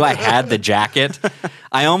I knew I had the jacket.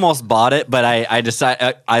 I almost bought it, but I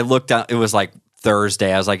decided I looked out. It was like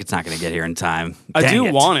Thursday. I was like, it's not going to get here in time. I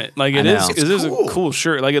do want it. Like it is cool. a cool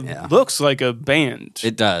shirt. Like it looks like a band.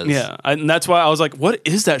 It does. Yeah, and that's why I was like, what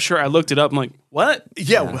is that shirt? I looked it up. I'm like, what?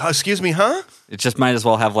 Yeah. Excuse me, huh? It just might as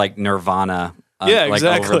well have like Nirvana. Exactly.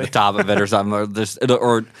 Like over the top of it or something,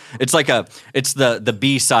 or it's like it's the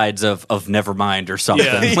B sides of Nevermind or something.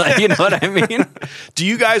 Yeah. Like, you know what I mean? Do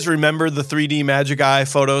you guys remember the 3D Magic Eye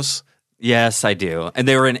photos? Yes, I do, and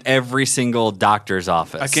they were in every single doctor's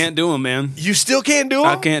office. I can't do them, man. You still can't do them?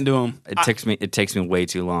 I can't do them. It takes me way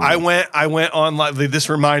too long. I went online. This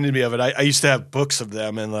reminded me of it. I used to have books of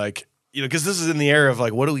them, and like, you know, because this is in the era of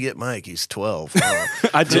like, what do we get Mike? He's 12.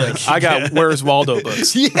 I did. I got Where's Waldo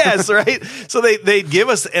books. Yes, right. So they'd give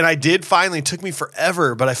us, and I did finally. It took me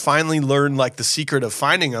forever, but I finally learned like the secret of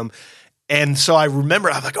finding them. And so I remember,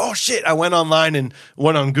 I'm like, oh shit. I went online and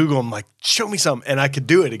went on Google. I'm like, show me some. And I could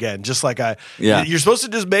do it again. Just like you're supposed to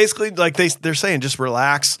just basically, like they're saying, just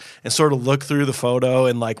relax and sort of look through the photo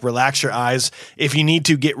and like relax your eyes. If you need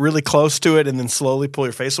to, get really close to it and then slowly pull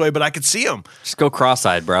your face away. But I could see them. Just go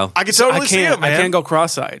cross-eyed, bro. I could totally see them, man. I can't go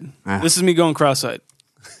cross-eyed. This is me going cross-eyed.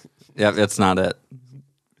 Yep, that's not it.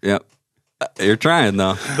 Yep. You're trying,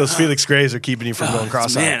 though. Those Felix Grays are keeping you from going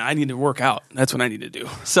cross-eyed. Man, I need to work out. That's what I need to do.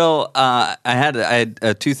 So I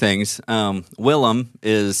had two things. Willem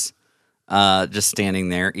is just standing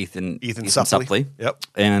there. Ethan Suplee. Yep.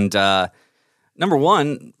 And number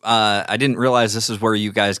one, I didn't realize this is where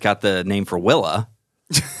you guys got the name for Willa.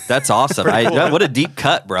 That's awesome. What a deep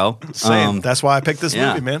cut, bro. Same. That's why I picked this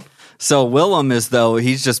movie, man. So Willem is though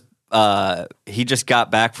he just got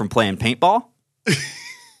back from playing paintball.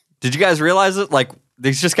 Did you guys realize it? Like,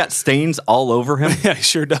 he's just got stains all over him. Yeah, he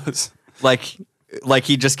sure does. Like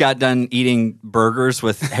he just got done eating burgers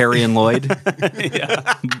with Harry and Lloyd.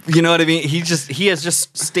 Yeah. You know what I mean? He has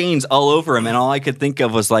just stains all over him, and all I could think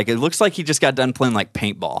of was like, it looks like he just got done playing like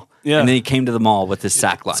paintball. Yeah. And then he came to the mall with his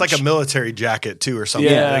sack lunch. It's like a military jacket too, or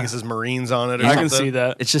something. Yeah. I think it says Marines on it. Or I something. can see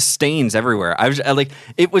that. It's just stains everywhere.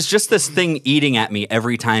 It was just this thing eating at me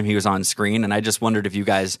every time he was on screen, and I just wondered if you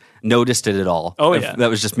guys noticed it at all. Oh, If yeah. that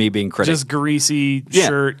was just me being critical. Just greasy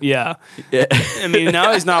shirt. Yeah. I mean,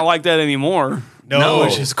 now he's not like that anymore. No.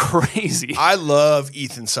 Which is crazy. I love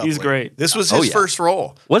Ethan Suplee. He's great. This was his first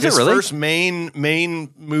role. Was it his really? First main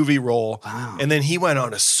movie role. Wow. And then he went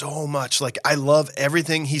on to so much. Like, I love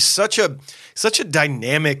everything. He's such a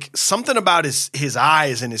dynamic, something about his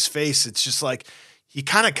eyes and his face. It's just like he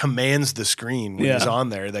kind of commands the screen when he's on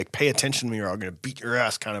there. Like, pay attention to me or I'm going to beat your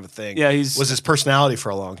ass kind of a thing. Yeah, was his personality for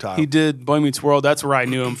a long time. He did Boy Meets World. That's where I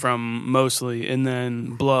knew him from mostly. And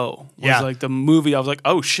then Blow was like the movie. I was like,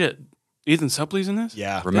 oh shit. Ethan Supplee's in this?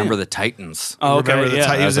 Yeah. Remember the Titans. Oh, okay. Remember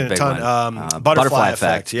Yeah. he was in a ton. Butterfly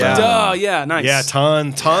Effect. Yeah. Oh, yeah. Nice. Yeah,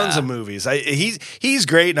 tons of movies. He's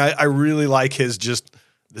great, and I really like his just.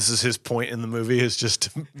 This is his point in the movie is just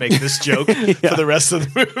to make this joke for the rest of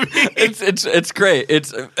the movie. It's great.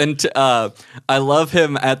 I love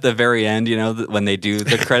him at the very end. You know when they do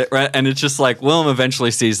the credit, right? And it's just like Willem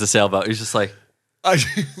eventually sees the sailboat. He's just like,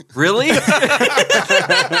 really?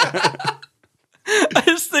 I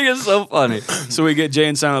just think it's so funny. So we get Jay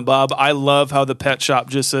and Silent Bob. I love how the pet shop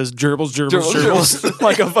just says gerbils, gerbils, gerbils.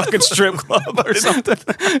 Like a fucking strip club or something.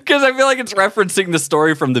 Because I feel like it's referencing the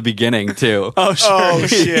story from the beginning too. Oh, sure. Oh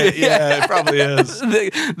shit! Yeah, it probably is.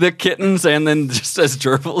 The kittens, and then just says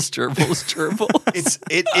gerbils, gerbils, gerbils.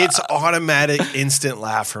 It's automatic instant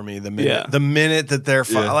laugh for me the minute that they're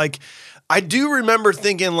like. I do remember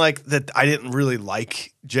thinking like that I didn't really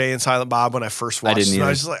like Jay and Silent Bob when I first watched it. I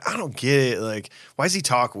was just like, I don't get it. Like, why does he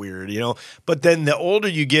talk weird? You know? But then the older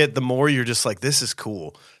you get, the more you're just like, this is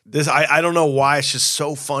cool. I don't know why it's just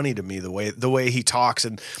so funny to me the way he talks,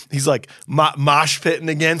 and he's like mosh pitting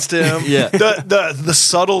against him. Yeah. The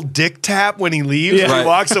subtle dick tap when he leaves when he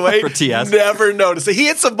walks away. For TS. Never noticed it. He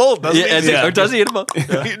hits them both, doesn't he? Or does he hit him up?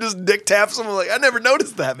 He just dick taps him. I'm like, I never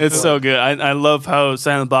noticed that before. It's so good. I love how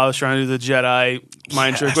Silent Bob is trying to do the Jedi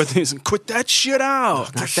mind trick with these. Quit that shit out.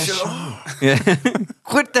 Yeah.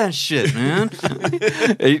 Quit that shit, man.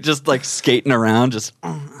 He's just like skating around, just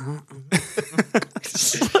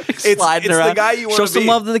sliding around. The guy you want Show to some be.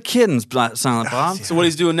 love to the kittens, Silent Bob. So what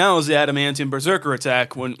he's doing now is the adamantium berserker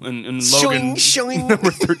attack when Logan Showing.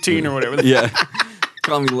 number 13 or whatever. Yeah.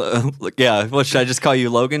 Call me, yeah. What should I just call you,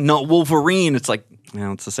 Logan? No, Wolverine. It's like,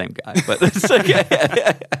 it's the same guy, but it's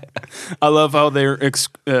okay. I love how they're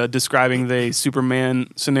describing the Superman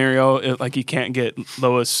scenario. Like he can't get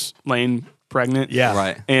Lois Lane pregnant. Yeah.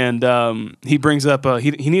 Right. And he brings up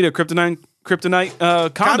he needed a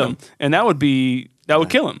kryptonite condom, and that would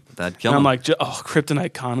kill him. That'd kill and him. I'm like,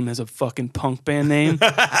 kryptonite condom has a fucking punk band name.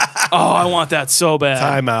 I want that so bad.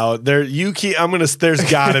 Time out. There's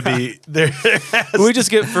gotta be there. We just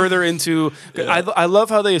get further into. I love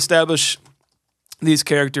how they establish these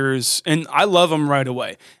characters, and I love them right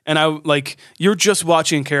away. And you're just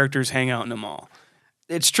watching characters hang out in the mall.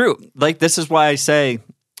 It's true. Like, this is why I say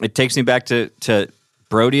it takes me back to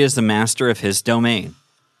Brody is the master of his domain,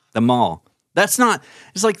 the mall. That's not.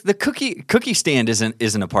 It's like the cookie stand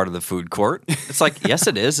isn't a part of the food court. It's like, yes,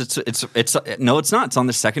 it is. It's no, it's not. It's on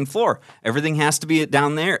the second floor. Everything has to be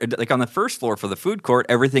down there. Like on the first floor for the food court,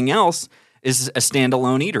 everything else is a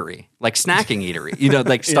standalone eatery, like snacking eatery,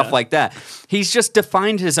 like stuff like that. He's just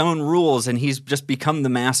defined his own rules, and he's just become the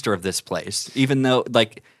master of this place. Even though,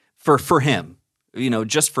 like, for him,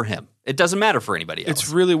 just for him, it doesn't matter for anybody else. It's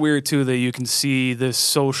really weird too that you can see this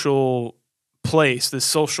social place, this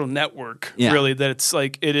social network, really, that it's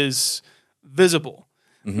like it is visible.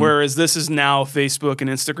 Whereas this is now Facebook and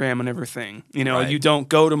Instagram and everything. You know, Right. you don't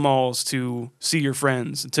go to malls to see your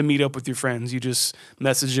friends, to meet up with your friends. You just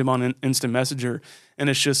message them on an instant messenger.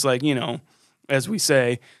 And it's just like, you know, as we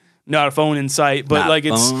say, not a phone in sight, but Not like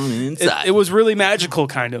phone in sight. it was really magical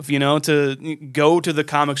kind of, you know, to go to the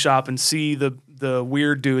comic shop and see the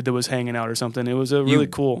weird dude that was hanging out or something. It was really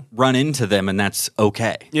cool. Run into them, and that's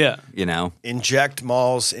okay. Yeah. You know? Inject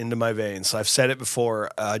malls into my veins. I've said it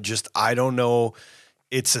before. I don't know.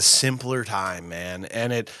 It's a simpler time, man,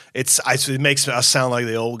 and it makes us sound like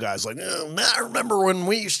the old guys. Like, oh, I remember when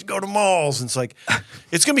we used to go to malls. And it's like,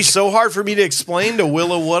 it's gonna be so hard for me to explain to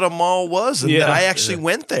Willa what a mall was, and that I actually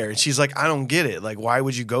went there. And she's like, I don't get it. Like, why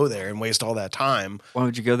would you go there and waste all that time? Why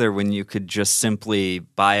would you go there when you could just simply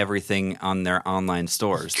buy everything on their online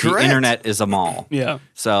stores? Correct. The internet is a mall. Yeah.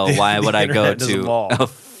 So why would I go internet is a to mall. a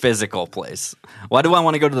physical place? Why do I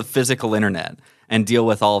want to go to the physical internet and deal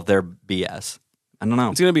with all of their BS? I don't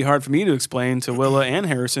know. It's going to be hard for me to explain to Willa and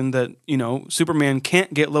Harrison that, you know, Superman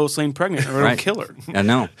can't get Lois Lane pregnant or it'll Right. kill her. I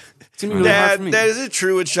know. It's going to be really hard for me. Dad, is it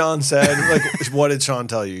true what Sean said? Like, what did Sean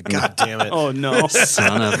tell you? God damn it! Oh, no.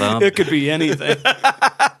 Son of a... It could be anything.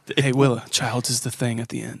 Hey, Willa, child is the thing at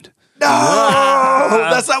the end. No,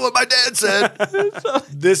 that's not what my dad said.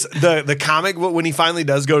 The comic book, when he finally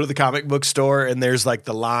does go to the comic book store and there's like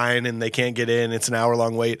the line and they can't get in, it's an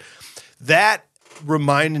hour-long wait. That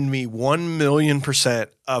reminded me 1,000,000%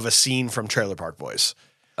 of a scene from Trailer Park Boys.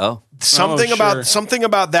 Oh. Something sure.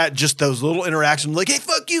 about that, just those little interactions, like, hey,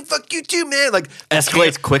 fuck you too, man. Like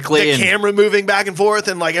Escalates quickly The and- camera moving back and forth,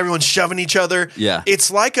 and like everyone's shoving each other. Yeah. it's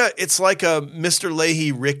like a Mr.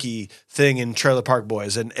 Leahy Ricky thing in Trailer Park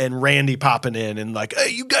Boys, and Randy popping in and like, hey,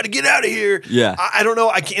 you got to get out of here. Yeah. I don't know.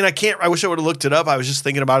 I can't. I wish I would have looked it up. I was just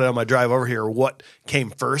thinking about it on my drive over here. What came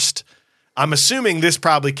first? I'm assuming this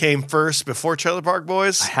probably came first before Trailer Park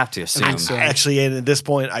Boys. I have to assume. Actually, and at this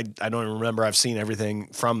point, I don't even remember. I've seen everything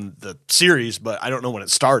from the series, but I don't know when it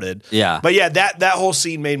started. Yeah. But yeah, that whole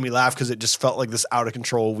scene made me laugh because it just felt like this out of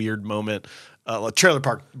control, weird moment, like Trailer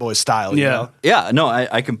Park Boys style. You know? Yeah, no,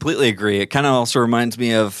 I completely agree. It kind of also reminds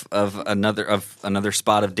me of another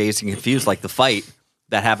spot of Dazed and Confused, like the fight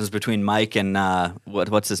that happens between Mike and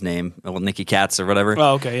what's his name? Well, Nicky Katz or whatever.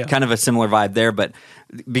 Oh, okay, yeah. Kind of a similar vibe there, but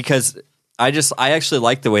because I actually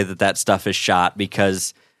like the way that stuff is shot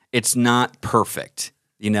because it's not perfect.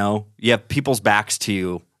 You know, you have people's backs to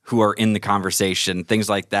you who are in the conversation, things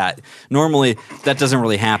like that. Normally, that doesn't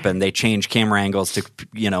really happen. They change camera angles to,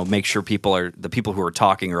 you know, make sure the people who are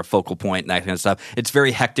talking are a focal point and that kind of stuff. It's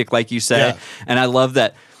very hectic, like you say. Yeah. And I love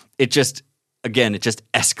that it just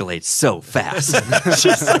escalates so fast. It's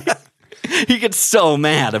just like, he gets so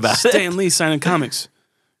mad about it. Stan Lee signing comics.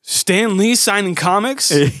 Stan Lee signing comics?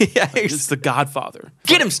 Yeah, It's the Godfather.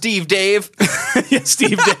 get him, Steve Dave. Yeah,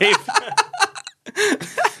 Steve Dave.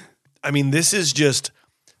 I mean, this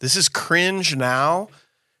is cringe now,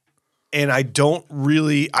 and I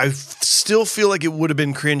still feel like it would have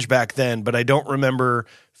been cringe back then, but I don't remember.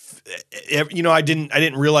 You know, I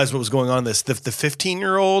didn't realize what was going on in this. The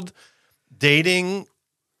 15-year-old dating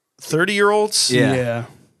 30-year-olds. Yeah.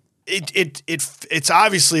 It's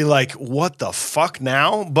obviously like, what the fuck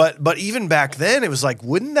now? But even back then, it was like,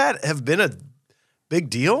 wouldn't that have been a big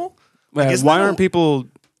deal? Like, isn't Why that aren't people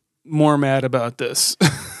more mad about this?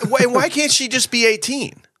 why can't she just be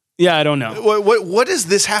 18? Yeah, I don't know. What does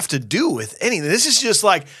this have to do with anything? This is just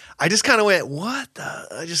like, I just kind of went, what the?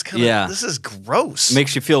 I just kind of, this is gross.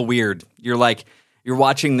 Makes you feel weird. You're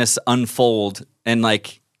watching this unfold and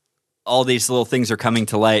like all these little things are coming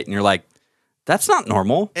to light and you're like, that's not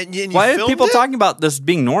normal. And you why are filmed people it? talking about this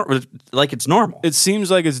being normal? Like it's normal. It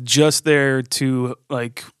seems like it's just there to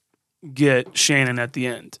like get Shannon at the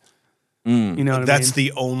end. You know what That's I mean?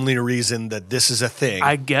 the only reason that this is a thing.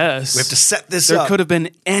 I guess. We have to set this There up. could have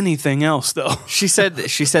been anything else though. She said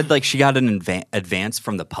like she got an advance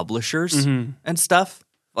from the publishers and stuff,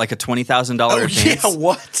 like a $20,000 advance. Yeah,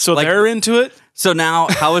 what? So Like- they're into it? So now,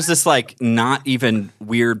 how is this like not even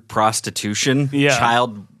weird prostitution, Yeah.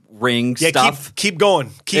 child ring stuff? keep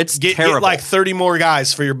going. It's Get terrible. like 30 more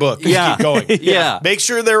guys for your book. Yeah. Keep going. Yeah. Make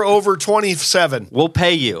sure they're over 27. We'll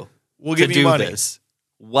pay you. We'll to give you do money. this.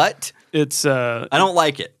 What? It's I don't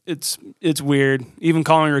like it. it's weird. Even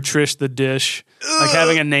calling her Trish the Dish, like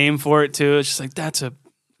having a name for it too. It's just like that's a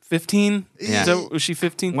 15. Yeah. Was she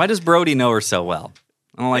 15? Why does Brody know her so well?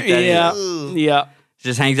 I don't like that. Yeah, either. yeah. She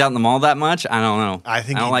just hangs out in the mall that much. I don't know. I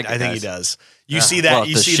think don't he, like I it, think he guys. does. You see that? well,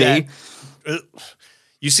 You does see she? that?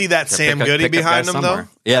 You see that Sam pick up Goody guy behind him, somewhere.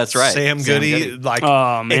 though? Yeah, that's right. Sam Goody, like,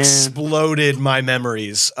 Oh, man. exploded my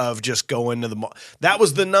memories of just going to the mall. That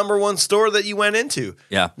was the number one store that you went into.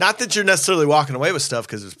 Yeah. Not that you're necessarily walking away with stuff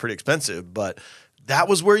because it's pretty expensive, but that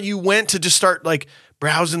was where you went to just start, like,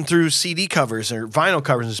 browsing through CD covers or vinyl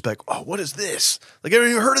covers and just be like, oh, what is this? Like, I never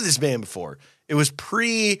even heard of this band before. It was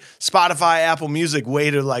pre-Spotify, Apple Music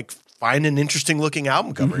way to, like, find an interesting looking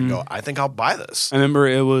album cover and go, I think I'll buy this. I remember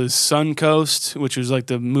it was Suncoast, which was like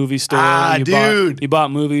the movie store. Ah, You bought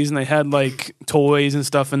movies, and they had like toys and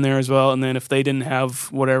stuff in there as well. And then if they didn't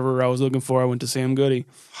have whatever I was looking for, I went to Sam Goody,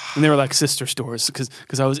 and they were like sister stores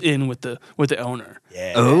because I was in with the owner.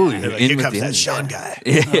 Yeah. Oh, They're you're like, in here with comes the that end. Sean guy.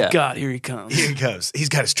 Yeah. Oh, God, here he comes. Here he comes. He's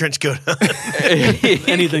got his trench coat on.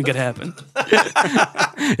 Anything could happen.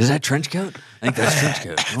 Is that trench coat? I think that's trench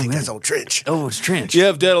coat. I think that's old trench. Oh, it's trench. Do you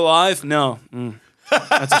have Dead Alive? No.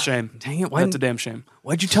 That's a shame. Dang it. That's a damn shame.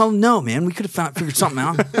 Why'd you tell him no, man? We could have figured something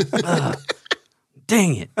out. Ugh.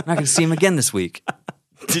 Dang it. I'm not going to see him again this week.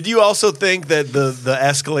 Did you also think that the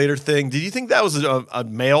escalator thing, did you think that was a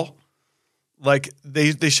male? Like,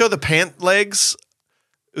 they show the pant legs,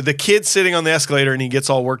 the kid sitting on the escalator, and he gets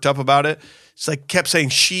all worked up about it. It's like, kept saying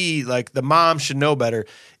she, like, the mom should know better.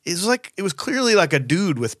 It was clearly like a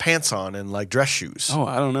dude with pants on and like dress shoes. Oh,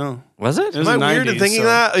 I don't know. Was it? It was Am I the weird in 90s, thinking so-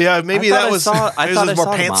 that? Yeah, maybe I thought that I was. saw- I maybe thought it I was more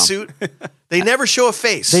saw the pantsuit. They never show a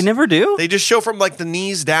face. They never do? They just show from like the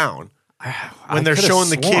knees down when they're could've showing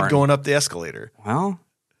the kid sworn. going up the escalator. Well,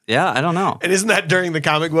 yeah, I don't know. And isn't that during the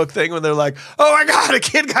comic book thing when they're like, "Oh my god, a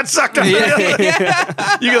kid got sucked up"? You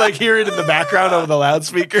can like hear it in the background over the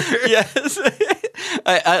loudspeaker. Yes.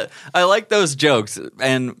 I like those jokes,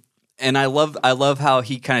 and I love how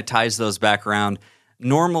he kind of ties those back around.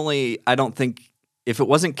 Normally, I don't think if it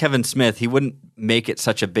wasn't Kevin Smith, he wouldn't make it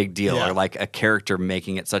such a big deal, Yeah. or like a character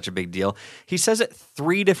making it such a big deal. He says it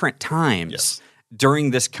 3 different times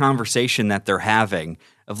during this conversation that they're having.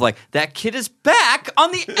 Of like, that kid is back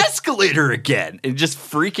on the escalator again, and just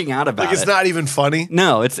freaking out about Like it. it's not even funny.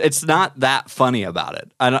 No, it's not that funny about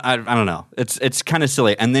it. I don't know. It's kind of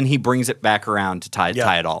silly, and then he brings it back around to tie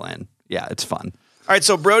it all in. Yeah, it's fun. All right,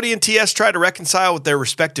 so Brody and TS try to reconcile with their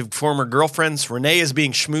respective former girlfriends. Renee is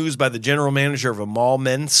being schmoozed by the general manager of a mall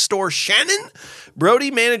men's store, Shannon. Brody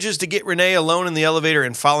manages to get Renee alone in the elevator,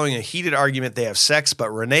 and following a heated argument, they have sex, but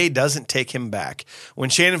Renee doesn't take him back. When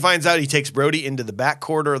Shannon finds out, he takes Brody into the back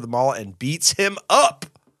corridor of the mall and beats him up.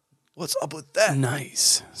 What's up with that?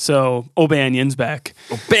 Nice. So O'Banion's back.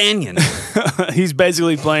 Banyan. He's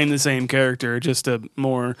basically playing the same character, just a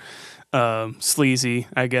more sleazy,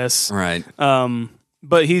 I guess. Right.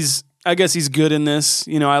 But I guess he's good in this.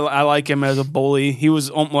 You know, I like him as a bully. He was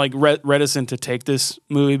like reticent to take this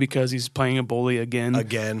movie because he's playing a bully again.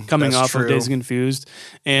 Coming that's off true. of Dazed and Confused.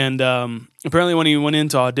 And apparently when he went in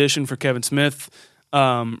to audition for Kevin Smith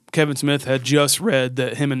had just read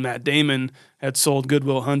that him and Matt Damon had sold Good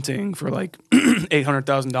Will Hunting for like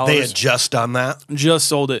 $800,000. They had just done that. Just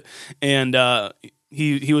sold it. And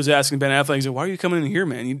he was asking Ben Affleck, he's like, why are you coming in here,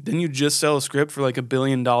 man? Didn't you just sell a script for like $1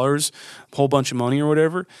 billion, a whole bunch of money or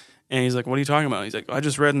whatever? And he's like, what are you talking about? He's like, I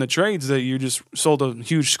just read in the trades that you just sold a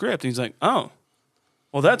huge script. And he's like, oh,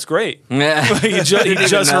 well, that's great. he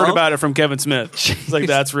just heard about it from Kevin Smith. He's like,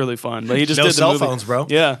 that's really fun. But he just No did the cell movie. phones, bro.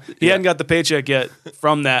 Yeah. He hadn't got the paycheck yet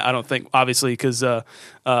from that, I don't think, obviously, because he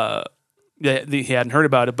hadn't heard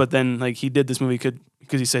about it. But then like he did this movie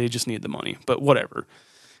because he said he just needed the money. But whatever.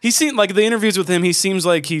 He seemed like the interviews with him, he seems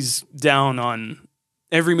like he's down on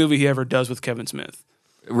every movie he ever does with Kevin Smith.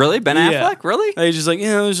 Really? Ben Yeah. Affleck? Really? He's just like,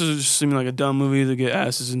 this is just seeming like a dumb movie to get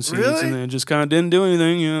asses in seats, Really? and then just kind of didn't do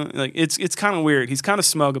anything. You know, like it's kind of weird. He's kind of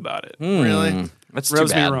smug about it. Really? That's too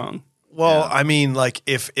Rubs me bad. wrong. Well, I mean, like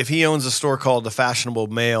if he owns a store called The Fashionable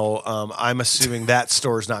Male, I'm assuming that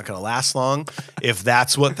store's not going to last long if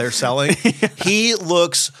that's what they're selling. He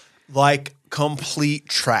looks like complete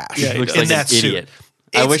trash. Yeah, He looks in like that an suit. idiot.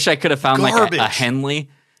 I It's wish I could have found like garbage. a Henley,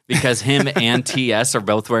 because him and TS are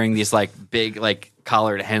both wearing these like big like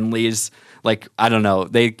collared Henleys. Like, I don't know.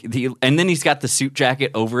 And then he's got the suit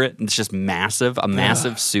jacket over it, and it's just massive, a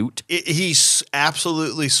massive suit. He's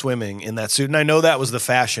absolutely swimming in that suit, and I know that was the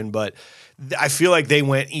fashion, but I feel like they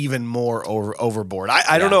went even more overboard.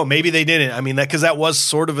 I don't know. Maybe they didn't. I mean, because that was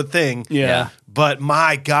sort of a thing. Yeah. But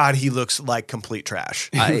my God, he looks like complete trash.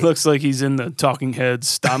 He looks like he's in the Talking Heads.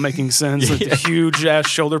 Stop making sense. Like the huge ass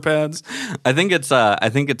shoulder pads. I think it's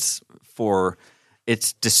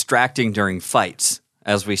distracting during fights,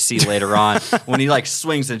 as we see later on when he like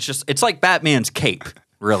swings. And it's like Batman's cape.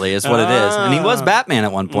 Really is what it is, and he was Batman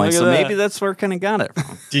at one point, Look at so that. maybe that's where kind of got it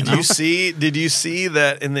from. Did you see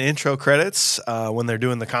that in the intro credits when they're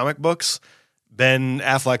doing the comic books? Ben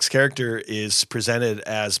Affleck's character is presented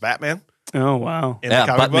as Batman. Oh, wow. In the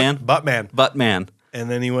comic book. Buttman. And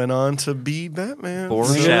then he went on to be Batman.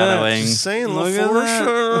 Foreshadowing. Just saying, Look at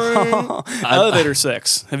foreshadowing. Elevator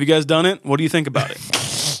sex. Have you guys done it? What do you think about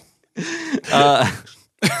it?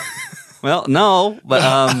 Well, no,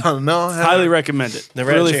 but No, Highly recommend it.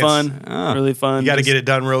 Never had a really chance. fun. Really fun. you got to Just- get it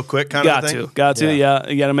done real quick, kind of thing. Got to. Yeah.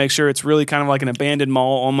 You got to make sure it's really kind of like an abandoned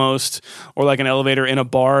mall almost, or like an elevator in a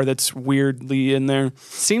bar that's weirdly in there.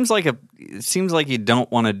 seems like you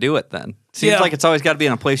don't want to do it then. Seems Yeah. like it's always got to be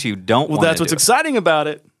in a place you don't Well, want to that's what's do it. exciting about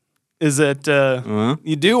it. Is that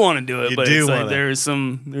you do want to do it, You but do it's like wanna. there's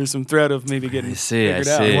some threat of maybe getting figured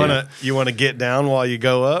out. You want to get down while you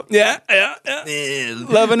go up? Yeah.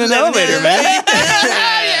 Loving an elevator, man.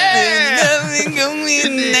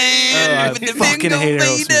 I fucking hate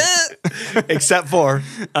Aerosmith. Except for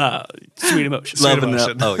Sweet emotion. Loving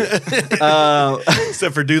emotion. that. Oh, yeah.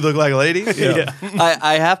 except for Dude Look Like a Lady. Yeah.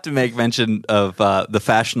 I have to make mention of the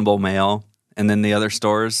fashionable male, and then the other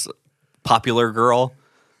stores, Popular Girl.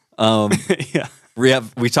 Yeah.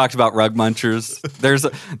 We talked about Rug Munchers. There's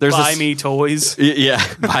Buy me toys. Yeah,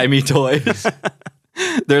 buy me toys.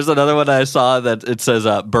 There's another one I saw that it says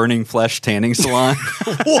Burning Flesh Tanning Salon.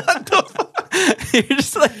 What the fuck? You're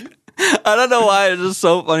just like, I don't know why. It's just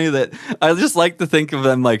so funny that I just like to think of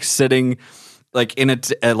them like sitting like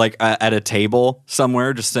at a table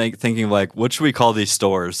somewhere, just thinking of like, what should we call these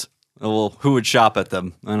stores? Well, who would shop at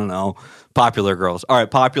them? I don't know. Popular Girls. All right,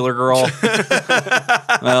 Popular Girl.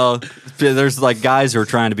 Well, there's like guys who are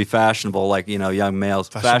trying to be fashionable, like, young males.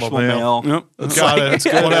 Fashionable male. Yep. Got it. That's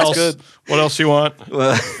good. What else? good. What else you want?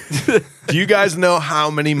 Do you guys know how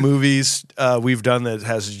many movies we've done that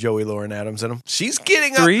has Joey Lauren Adams in them? She's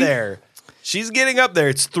getting 3? up there. She's getting up there.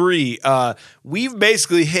 It's 3. We've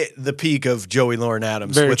basically hit the peak of Joey Lauren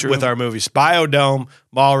Adams Very true. with our movies. Biodome,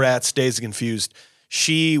 Mallrats, Dazed and Confused.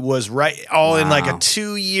 She was in like a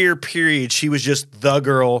 2-year period. She was just the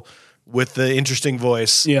girl with the interesting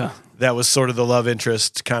voice. Yeah. That was sort of the love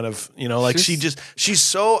interest kind of,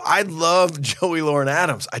 I love Joey Lauren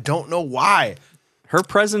Adams. I don't know why. Her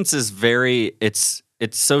presence is it's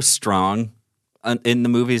so strong in the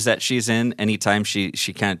movies that she's in. Anytime she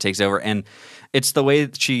kind of takes over, and it's the way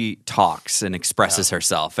that she talks and expresses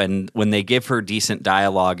herself. And when they give her decent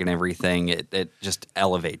dialogue and everything, it just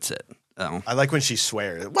elevates it. I like when she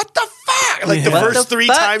swears. What the fuck? Like the What first the 3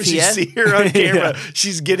 fuck, times you yeah? see her on camera,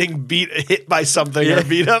 she's getting hit by something or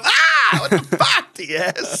beat up. What the fuck?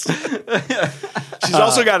 Yes. She's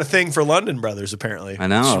also got a thing for London Brothers, apparently. I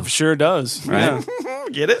know. Sure does. Right? Yeah.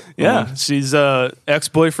 Get it? Yeah. She's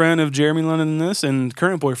ex-boyfriend of Jeremy London in this and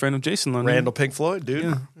current boyfriend of Jason London. Randall Pink Floyd,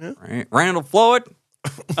 dude. Yeah. Right. Randall Floyd.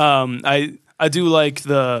 I do like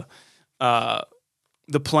the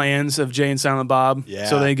plans of Jay and Silent Bob. Yeah.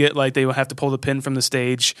 So they have to pull the pin from the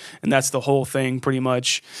stage, and that's the whole thing pretty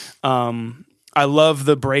much. I love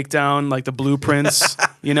the breakdown, like the blueprints.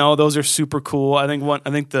 Those are super cool. I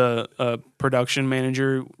think the production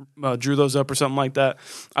manager drew those up or something like that.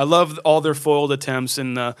 I love all their foiled attempts,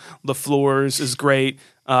 and the floors is great.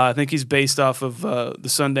 I think he's based off of the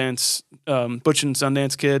Sundance Butch and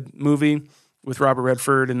Sundance Kid movie with Robert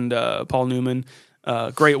Redford and Paul Newman.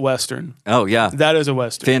 Great Western. Oh, yeah. That is a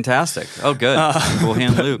Western. Fantastic. Oh, good. Cool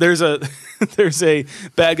hand Luke. There's a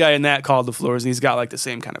bad guy in that called The Floors, and he's got like the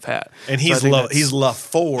same kind of hat. And So I he's think that's- he's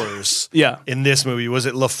LaFours. Yeah. In this movie, was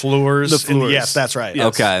it LaFleurs? LaFleurs. Yes, that's right. Yes.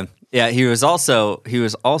 Okay. Yeah, he was also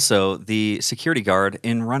the security guard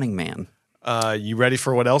in Running Man. You ready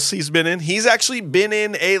for what else he's been in? He's actually been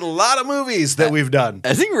in a lot of movies that we've done.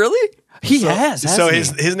 Has he really? He has. So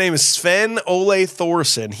hasn't he? his name is Sven Ole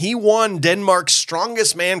Thorsen. He won Denmark's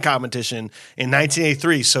Strongest Man competition in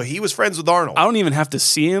 1983. So he was friends with Arnold. I don't even have to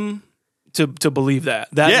see him to believe that.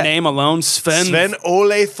 That Yeah. name alone, Sven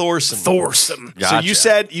Ole Thorsen. Thorsen. Gotcha.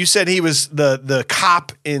 So you said he was the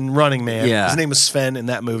cop in Running Man. Yeah. His name was Sven in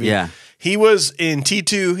that movie. Yeah. He was in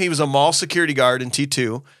T2. He was a mall security guard in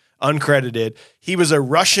T2, uncredited. He was a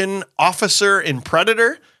Russian officer in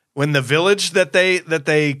Predator when the village that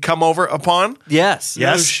they come over upon. Yes.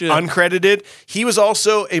 Yes, shit. uncredited. He was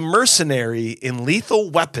also a mercenary in Lethal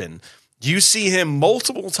Weapon. You see him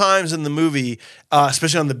multiple times in the movie,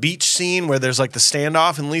 especially on the beach scene where there's like the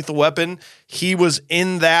standoff in Lethal Weapon. He was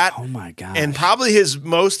in that. Oh my God. And probably his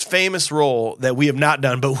most famous role that we have not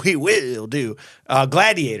done, but we will do,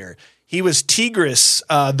 Gladiator. He was Tigris,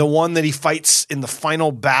 the one that he fights in the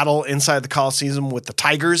final battle inside the Coliseum with the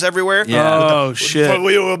tigers everywhere. Yeah. Oh, shit.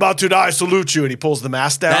 We were about to die, salute you. And he pulls the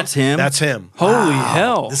mask down. That's him? That's him. Holy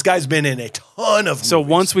hell. This guy's been in a ton of movies. So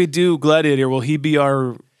once we do Gladiator, will he be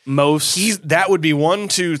our most. That would be 1,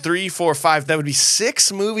 2, 3, 4, 5. That would be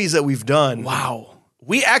 6 movies that we've done. Wow.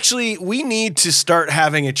 We need to start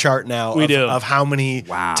having a chart now of how many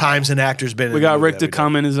times an actor's been in We the got movie Rick that we've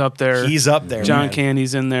done. DeCummins is up there. He's up there. John man.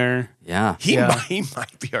 Candy's in there. Yeah. He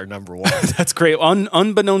might be our number one. That's great.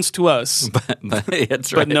 Unbeknownst to us. But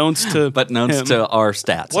it's right. But known to him. our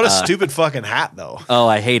stats. What a stupid fucking hat, though. Oh,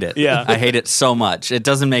 I hate it. Yeah. I hate it so much. It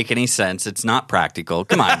doesn't make any sense. It's not practical.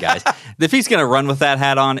 Come on, guys. If he's going to run with that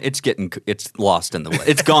hat on, it's lost in the wind.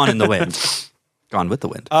 It's gone in the wind. Gone with the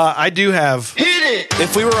wind. I do have.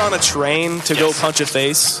 If we were on a train to go punch a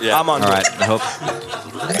face, I'm on. All right. I hope.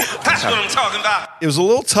 That's what I'm talking about. It was a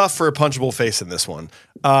little tough for a punchable face in this one,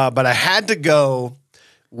 but I had to go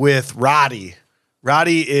with Roddy.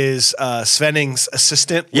 Roddy is Svenning's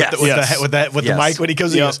assistant with the mic when he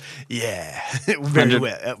comes in. He goes, "Yeah,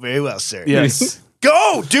 very well, sir. Yes.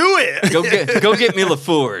 Go do it. Go get me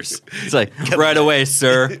LaFours." It's like, right away,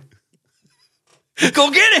 sir.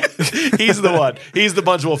 Go get it. He's the one. He's the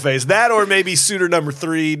punchable face. That or maybe suitor number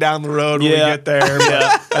 3 down the road when we get there.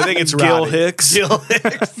 But I think it's Gil Roddy. Hicks. Gil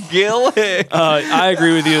Hicks. Gil Hicks. I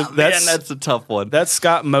agree with you. That's a tough one. That's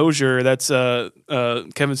Scott Mosier. That's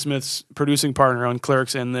Kevin Smith's producing partner on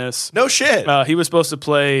Clerks in this. No shit. He was supposed to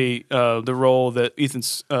play the role that Ethan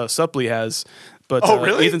Suplee has. But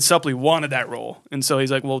really? Ethan Suplee wanted that role. And so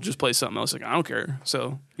he's like, well, just play something else. Like, I don't care.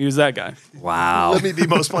 So he was that guy. Wow. Let me the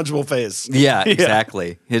most punchable face. Yeah,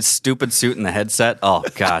 exactly. His stupid suit and the headset. Oh,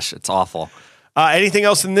 gosh, it's awful. Anything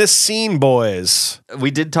else in this scene, boys?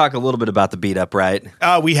 We did talk a little bit about the beat up, right?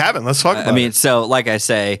 We haven't. Let's talk about it. So like I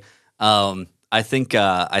say, I think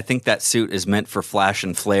that suit is meant for flash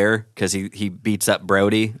and flare because he beats up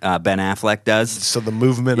Brody. Ben Affleck does. So the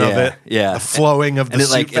movement of it, the flowing of the and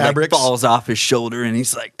suit fabrics. It falls off his shoulder, and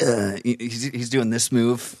he's like, he's doing this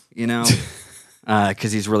move,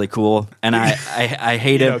 because he's really cool. And I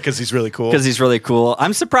hate him because he's really cool. Because he's really cool.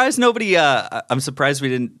 I'm surprised nobody. I'm surprised we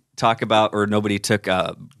didn't talk about or nobody took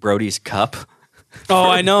Brody's cup. Oh,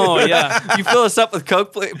 I know. Yeah. You fill us up with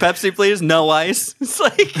Coke, Pepsi, please. No ice. It's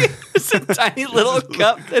like it's a tiny little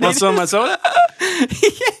cup. Want some of my soda?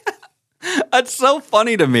 Yeah. That's so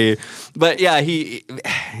funny to me. But yeah, he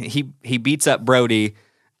beats up Brody,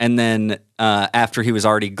 and then after he was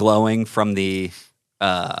already glowing from the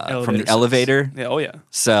elevator. Yeah. Oh yeah.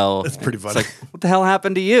 So that's pretty funny. It's like, what the hell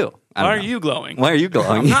happened to you? Why are you glowing? Why are you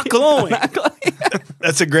glowing? I'm not glowing.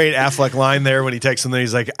 That's a great Affleck line there when he takes him there.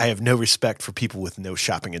 He's like, "I have no respect for people with no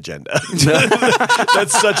shopping agenda."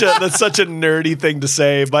 That's such a nerdy thing to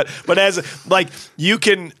say. But as like you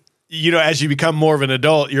can. As you become more of an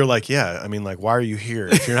adult, you're like, yeah, I mean, like, why are you here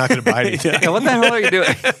if you're not going to buy anything? Yeah, what the hell are you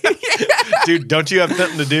doing? Dude, don't you have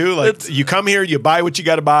nothing to do? Like, you come here, you buy what you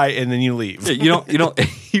got to buy, and then you leave.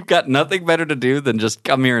 You've got nothing better to do than just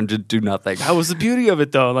come here and do nothing. That was the beauty of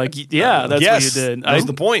it, though. Like, yeah, that's what you did. That's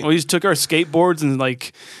the point. We just took our skateboards and,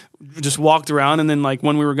 like, just walked around, and then, like,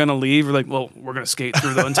 when we were going to leave, we're like, well, we're going to skate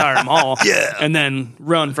through the entire mall. Yeah. And then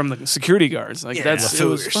run from the security guards. Like, it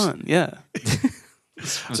was fun. Yeah.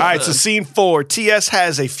 All right, so scene 4. T.S.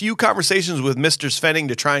 has a few conversations with Mr. Svenning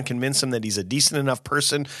to try and convince him that he's a decent enough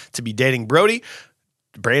person to be dating Brandy.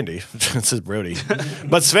 It says Brody.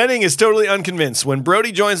 But Svenning is totally unconvinced. When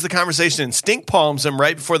Brody joins the conversation and stink palms him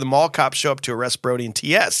right before the mall cops show up to arrest Brody and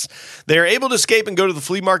T.S. They are able to escape and go to the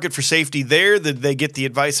flea market for safety. There, they get the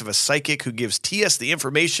advice of a psychic who gives T.S. the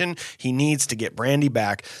information he needs to get Brandy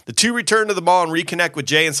back. The two return to the mall and reconnect with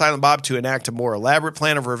Jay and Silent Bob to enact a more elaborate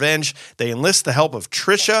plan of revenge. They enlist the help of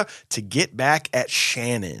Trisha to get back at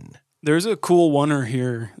Shannon. There's a cool oneer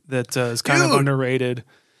here that is kind of underrated.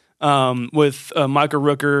 With Michael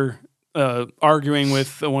Rooker arguing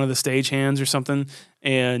with one of the stagehands or something,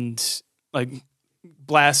 and like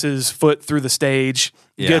blasts his foot through the stage,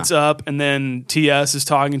 gets up, and then TS is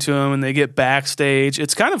talking to him, and they get backstage.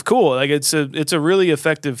 It's kind of cool. Like it's a really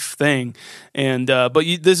effective thing, and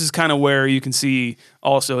this is kind of where you can see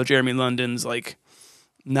also Jeremy London's like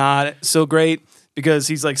not so great because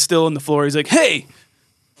he's like still on the floor. He's like, hey.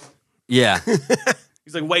 Yeah.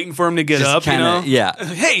 He's like waiting for him to get Just up, kinda, yeah.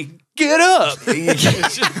 Hey, get up!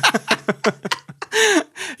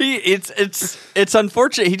 It's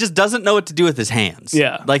unfortunate. He just doesn't know what to do with his hands.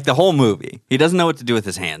 Yeah, like the whole movie, he doesn't know what to do with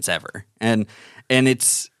his hands ever, and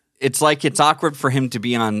it's like it's awkward for him to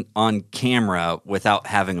be on camera without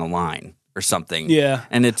having a line or something. Yeah,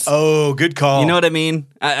 and it's good call. You know what I mean?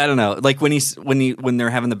 I don't know. Like when they're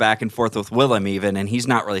having the back and forth with Willem even, and he's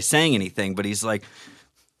not really saying anything, but he's like.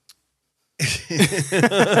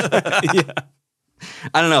 Yeah.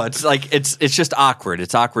 I don't know. It's like it's just awkward.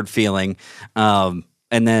 It's awkward feeling.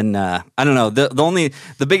 And then I don't know.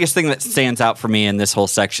 The biggest thing that stands out for me in this whole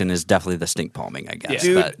section is definitely the stink palming, I guess.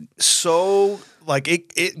 Dude, so like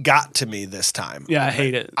it got to me this time. Yeah, I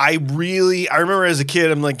hate it. I remember as a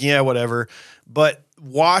kid, I'm like, yeah, whatever. But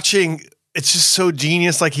watching, it's just so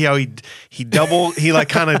genius. Like he like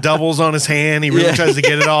kind of doubles on his hand. He really tries to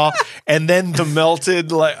get it all, and then the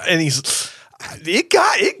melted and it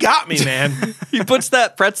got me, man. He puts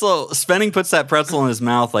that pretzel. Svenning puts that pretzel in his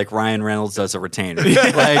mouth like Ryan Reynolds does a retainer.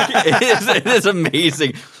 Like it is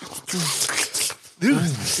amazing. Dude,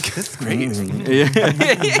 that's great.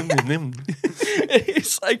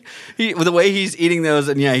 He's like the way he's eating those,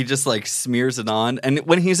 and he just like smears it on. And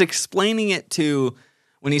when he's explaining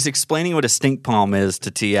what a stink palm is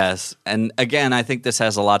to TS, and again, I think this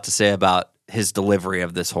has a lot to say about his delivery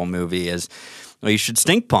of this whole movie. Is, well, you should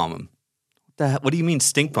stink palm him. What do you mean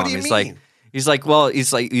stink palm? He's like,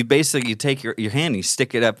 you basically take your hand, you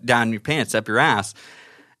stick it up down your pants, up your ass,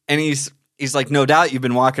 and he's like, no doubt you've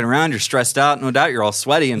been walking around, you're stressed out, no doubt you're all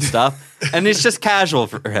sweaty and stuff, and it's just casual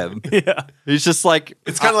for him. Yeah, he's just like,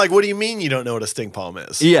 it's kind of like, what do you mean you don't know what a stink palm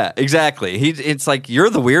is? Yeah, exactly. It's like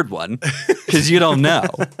you're the weird one because you don't know.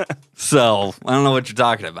 So I don't know what you're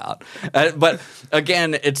talking about. But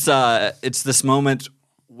again, it's this moment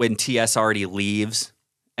when TS already leaves.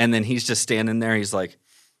 And then he's just standing there. He's like,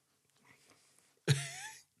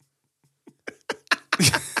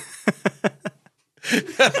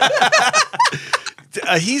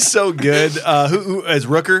 he's so good. Who is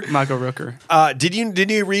Rooker? Michael Rooker. Did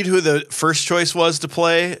you read who the first choice was to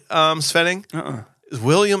play Svenning? It was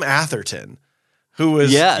William Atherton, who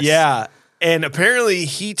was and apparently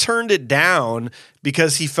he turned it down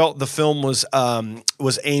because he felt the film was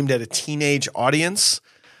aimed at a teenage audience.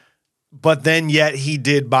 But then yet he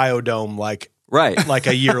did Biodome like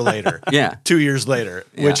a year later. 2 years later,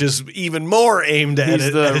 which is even more aimed at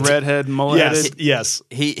He's the redhead mullet. Yes.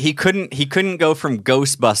 He couldn't go from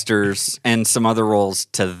Ghostbusters and some other roles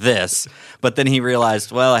to this, but then he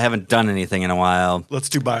realized, well, I haven't done anything in a while. Let's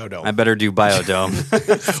do Biodome. I better do Biodome.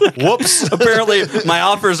 Whoops. Apparently my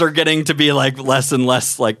offers are getting to be like less and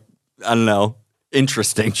less like, I don't know,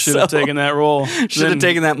 interesting. Should have taken that role. Should have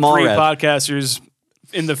taken that Mallrats. 3 podcasters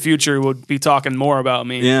in the future would be talking more about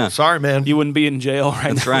me. Yeah. Sorry, man. You wouldn't be in jail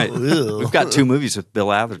right That's now. right. We've got 2 movies with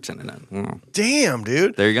Bill Atherton in it. Damn,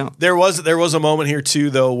 dude. There you go. There was a moment here too,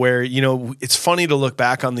 though, where it's funny to look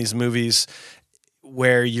back on these movies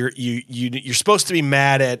where you're supposed to be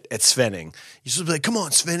mad at Svenning. You're supposed to be like, come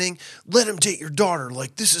on, Svenning, let him date your daughter.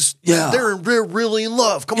 Like this is they're really in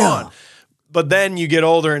love. Come on. But then you get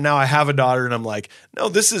older, and now I have a daughter, and I'm like, no,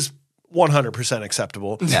 this is 100%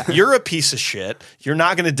 acceptable. Yeah. You're a piece of shit. You're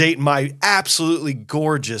not going to date my absolutely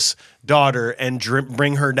gorgeous daughter and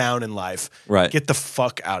bring her down in life. Right. Get the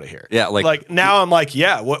fuck out of here. Yeah. Like now I'm like,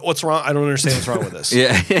 what's wrong? I don't understand what's wrong with this.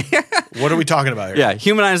 Yeah. What are we talking about here? Yeah.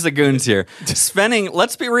 Humanize the goons here. Svenning,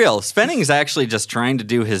 let's be real. Svenning is actually just trying to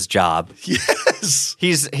do his job. Yes.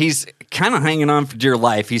 He's kind of hanging on for dear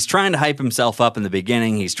life. He's trying to hype himself up in the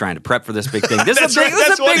beginning. He's trying to prep for this big thing. This is a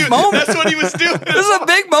big moment. That's what he was doing. This is a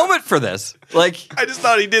big moment for this. Like, I just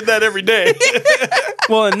thought he did that every day.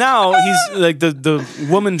 Well, and now he's like the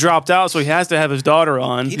woman dropped out, so he has to have his daughter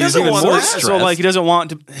on. He doesn't want more that. so like he doesn't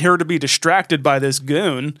want her to be distracted by this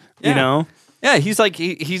goon. You know. Yeah, he's like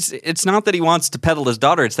he's. It's not that he wants to peddle his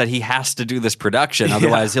daughter; it's that he has to do this production,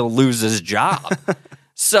 otherwise he'll lose his job.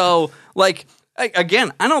 So, like,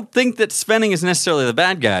 again, I don't think that Svenning is necessarily the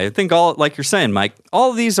bad guy. I think like you're saying, Mike,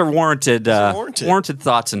 all of these are warranted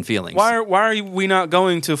thoughts and feelings. Why are we not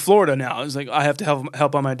going to Florida now? It's like I have to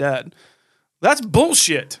help on my dad. That's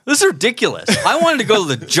bullshit. This is ridiculous. I wanted to go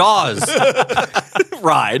to the Jaws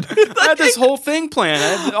ride. I had this whole thing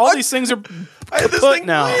planned. All these things are put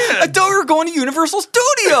now. I thought we were going to Universal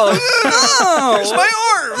Studios. Where's my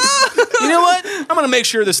arm? You know what? I'm going to make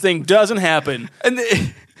sure this thing doesn't happen. And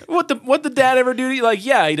what did dad ever do to you? Like,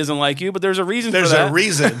 yeah, he doesn't like you, but there's a reason for that. There's a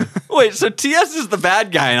reason. Wait, so TS is the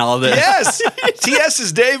bad guy in all this? Yes. TS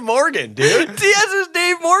is Dave Morgan, dude. TS is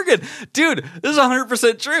Dave Morgan. Dude, this is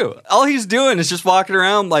 100% true. All he's doing is just walking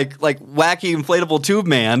around like wacky inflatable tube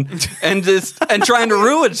man and trying to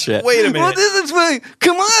ruin shit. Wait a minute. Well, this is why.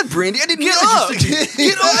 Come on, Brandy. I didn't realize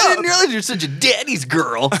I didn't realize you're such a daddy's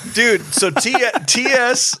girl. Dude, so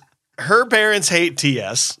TS, her parents hate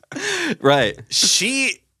TS. Right.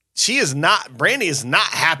 Brandy is not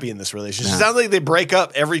happy in this relationship. It sounds like they break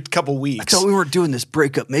up every couple weeks. I thought we weren't doing this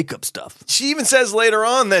breakup makeup stuff. She even says later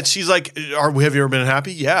on that she's like, have you ever been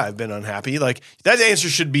happy? Yeah, I've been unhappy. Like, that answer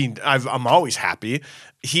should be, I'm always happy.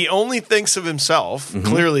 He only thinks of himself,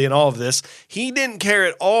 clearly, in all of this. He didn't care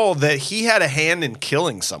at all that he had a hand in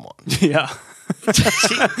killing someone. Yeah.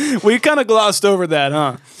 We kind of glossed over that,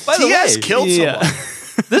 huh? By the TS way, killed someone.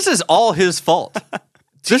 this is all his fault.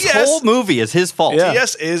 This TS whole movie is his fault. Yeah.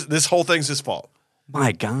 TS is this whole thing's his fault.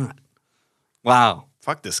 My God. Wow.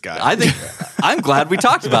 Fuck this guy. I think I'm glad we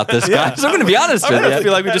talked about this, guys. I'm going to be honest with I you.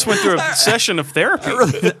 feel like we just went through a session of therapy.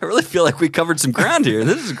 I really feel like we covered some ground here.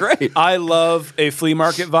 This is great. I love a flea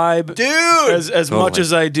market vibe, Dude! as much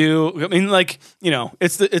as I do. I mean, like,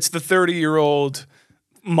 it's the 30-year-old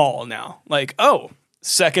mall now. Like,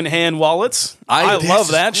 secondhand wallets. I This love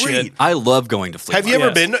is that great. shit. I love going to flea Have you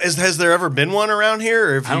markets. ever been? Has there ever been one around here?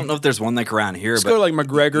 Or have I don't know if there's one like around here, Let's but go to like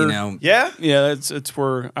McGregor. you know, Yeah? Yeah, it's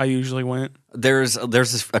where I usually went. there's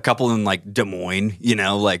a couple in like Des Moines,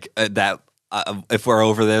 that. If we're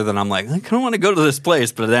over there, then I'm like, I kind of want to go to this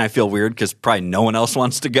place, but then I feel weird because probably no one else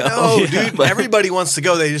wants to go. No, dude. Everybody wants to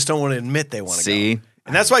go. They just don't want to admit they want to go. See?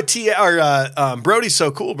 And that's why Brody's so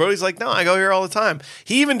cool. Brody's like, no, I go here all the time.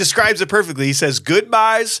 He even describes it perfectly. He says,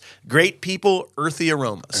 goodbyes, great people, earthy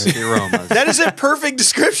aromas. The aromas. That is a perfect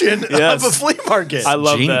description Yes. of a flea market. I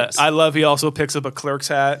love Genius. that. I love he also picks up a clerk's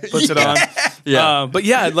hat, puts it on. Yeah. But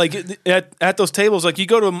yeah, like at those tables, like you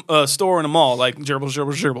go to a store in a mall, like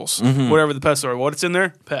gerbils, whatever the pet store. What's in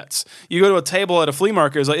there? Pets. You go to a table at a flea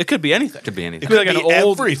market, it's like it could be anything. Could be anything. It could be like be an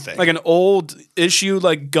old, everything. like an old issue,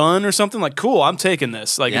 like gun or something. Like cool, I'm taking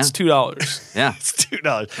this. Like Yeah. it's $2. Yeah. It's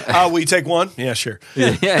 $2. Will you take one? Yeah, sure.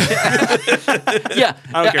 Yeah. Yeah.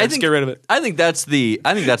 I don't care. Just get rid of it. I think that's the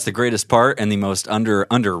greatest part and the most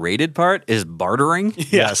underrated part is bartering.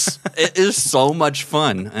 Yes. It is so much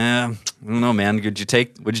fun. I don't know, man. Would you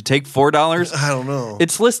take $4? I don't know.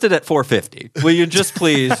 It's listed at $4.50. Will you just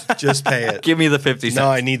please Just pay it. give me the 50 cents? No,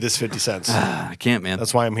 I need this 50 cents. I can't, man.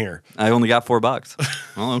 That's why I'm here. I only got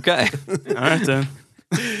 $4. Well, okay. All right then.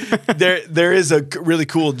 There is a really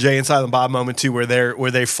cool Jay and Silent Bob moment too, where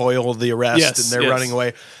they foil the arrest Yes, and they're yes. running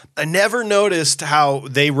away. I never noticed how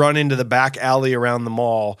they run into the back alley around the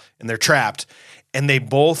mall and they're trapped, and they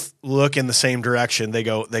both look in the same direction. They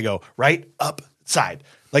go right up side.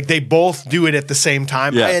 Like they both do it at the same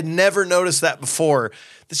time. Yeah. I had never noticed that before.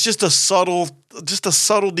 It's just a subtle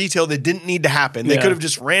detail that didn't need to happen. They Yeah. could have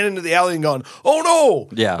just ran into the alley and gone, "Oh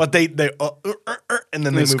no!" Yeah. but they and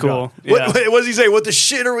then they That's moved cool. on. Yeah. What does he say? What the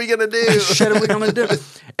shit are we gonna do? Shit, are we gonna do?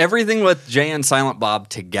 Everything with Jay and Silent Bob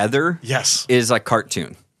together, Yes. is a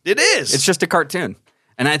cartoon. It is. It's just a cartoon,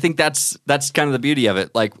 and I think that's kind of the beauty of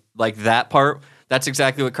it. Like that part, that's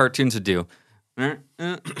exactly what cartoons would do. And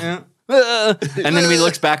then he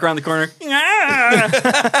looks back around the corner.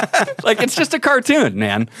 Like it's just a cartoon,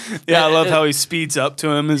 man. Yeah, I love how he speeds up to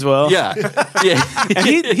him as well. Yeah, yeah. And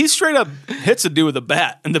he straight up hits a dude with a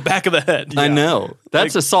bat in the back of the head. I know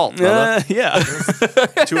that's assault, brother. Yeah.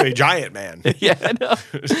 to a giant man. Yeah, I know.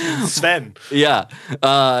 Sven. Yeah,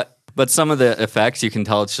 but some of the effects you can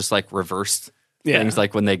tell it's just like reversed Yeah. things,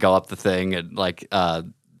 like when they go up the thing and like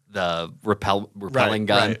the repelling Right,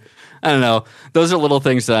 gun. right. I don't know. Those are little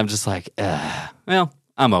things that I'm just like, well,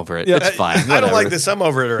 I'm over it. Yeah, It's fine. I don't whatever. like this. I'm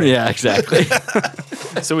over it already. Yeah, exactly.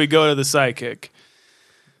 So we go to the psychic.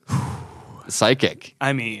 Psychic.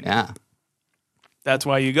 I mean, Yeah. that's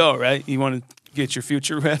why you go, right? You want to get your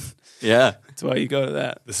future read. Yeah. That's why you go to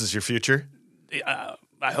that. This is your future.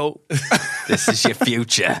 I hope. This is your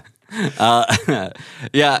future.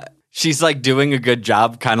 Yeah. She's like doing a good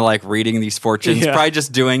job, kind of like reading these fortunes. Yeah. Probably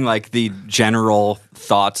just doing like the general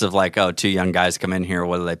thoughts of like, oh, two young guys come in here.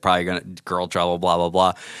 What are they probably going to girl trouble, blah, blah,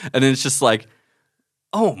 blah. And then it's just like,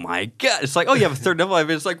 oh my God. It's like, oh, you have a third nipple.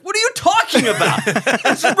 It's like, what are you talking about?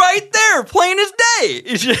 It's right there, plain as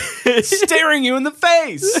day. Staring you in the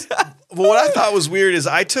face. Well, what I thought was weird is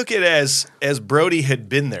I took it as Brody had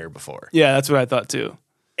been there before. Yeah, that's what I thought too.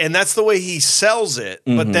 And that's the way he sells it.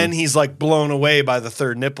 But then he's like blown away by the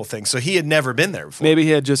third nipple thing. So he had never been there before. Maybe he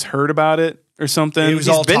had just heard about it or something. He was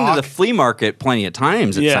He's all been talk. to the flea market plenty of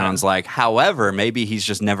times, it Yeah. sounds like. However, maybe he's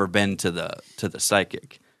just never been to the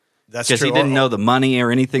psychic. That's Because true. he didn't know the money or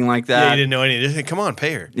anything like Yeah, that. he didn't know anything. Come on,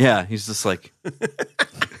 pay her. Yeah, he's just like,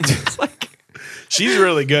 She's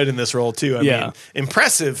really good in this role too. I Yeah. mean,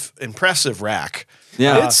 impressive rack.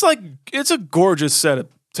 yeah. It's a gorgeous set of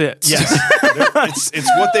tits. Yes. it's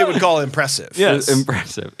what they would call impressive. Yes.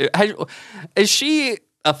 Impressive. Is she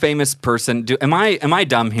a famous person? Am I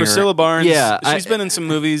dumb here? Priscilla Barnes. Yeah, she's been in some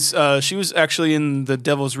movies. She was actually in The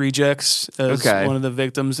Devil's Rejects as Okay. one of the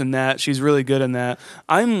victims in that. She's really good in that.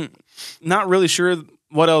 I'm not really sure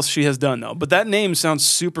what else she has done though, but that name sounds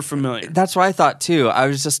super familiar. That's what I thought too.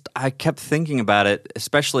 I kept thinking about it,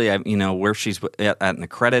 especially where she's at in the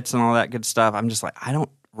credits and all that good stuff. I'm just like, I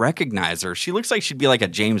recognize her. She looks like she'd be like a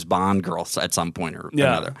James Bond girl at some point or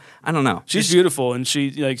another. I don't know. She's beautiful, and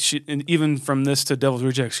and even from this to Devil's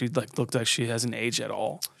Rejects, she looked like she hasn't aged at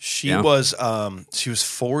all. She was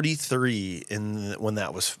 43 when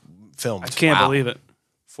that was filmed. I can't believe it.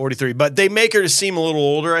 43, but they make her to seem a little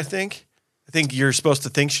older. I think you're supposed to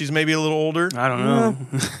think she's maybe a little older. I don't know.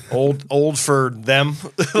 old for them.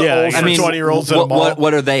 Yeah, old for 20-year-olds.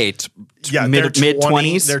 What are they? Mid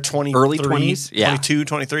 20s? They're 20, early 20s. Yeah, 22,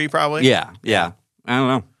 23 probably. Yeah. I don't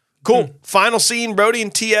know. Cool. Final scene, Brody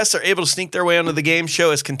and TS are able to sneak their way onto the game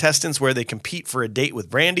show as contestants where they compete for a date with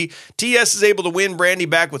Brandy. TS is able to win Brandy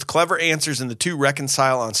back with clever answers and the two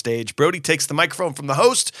reconcile on stage. Brody takes the microphone from the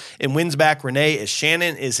host and wins back Renee as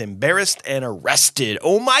Shannon is embarrassed and arrested.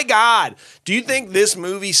 Oh my God. Do you think this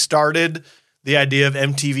movie started the idea of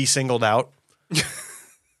MTV Singled Out?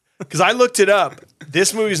 Because I looked it up.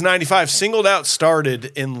 This movie's 95. Singled Out started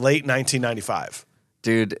in late 1995.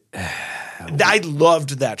 Dude, I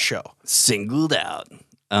loved that show. Singled Out.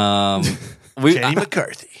 Jenny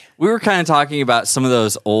McCarthy. We were kind of talking about some of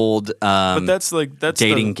those old But that's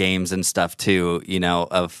dating games and stuff too,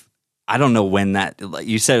 of I don't know when that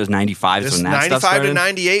you said it was 95 This when that 95 stuff started. to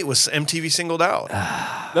 98 was MTV Singled Out.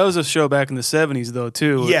 That was a show back in the 70s though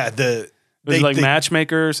too. Yeah, It was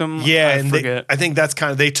Matchmaker or something. Yeah, I and forget. I think that's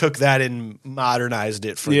kind of they took that and modernized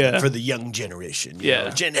it for the young generation. You know,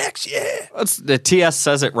 Gen X. Yeah, The TS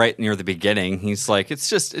says it right near the beginning. He's like, it's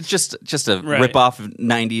just a rip off of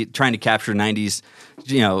 90, trying to capture 90s,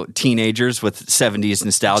 teenagers with 70s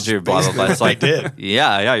nostalgia. Blah blah blah. It's like,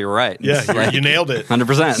 yeah, you're right. Yeah, you nailed it.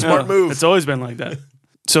 100%. Smart move. It's always been like that.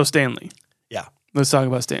 So Stanley. Yeah, let's talk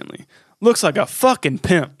about Stanley. Looks like a fucking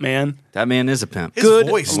pimp, man. That man is a pimp. His Good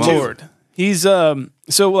voice, Lord. too. He's I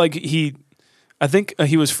think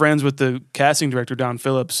he was friends with the casting director Don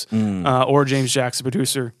Phillips or James Jackson,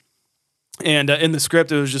 producer. And in the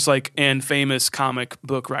script, it was just and famous comic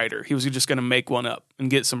book writer. He was just going to make one up and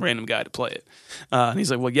get some random guy to play it. And he's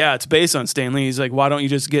like, well, yeah, it's based on Stan Lee. He's like, why don't you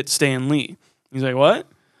just get Stan Lee? He's like, what?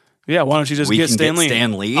 Yeah, why don't you just get Stan Lee?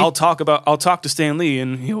 Stan Lee? I'll talk to Stan Lee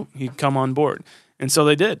and he'd come on board. And so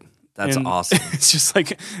they did. That's awesome. It's just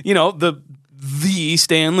the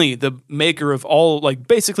Stan Lee, the maker of all,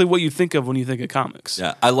 basically what you think of when you think of comics.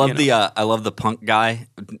 Yeah, I love the punk guy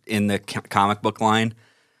in the comic book line,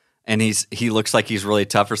 and he looks like he's really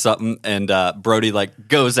tough or something, and Brody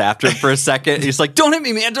goes after him for a second. He's like, "Don't hit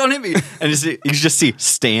me, man! Don't hit me!" And you just see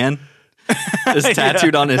Stan is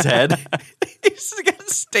tattooed on his head. He's got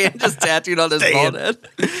Stan just tattooed on his bald head.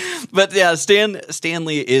 But yeah, Stan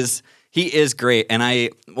Lee is great,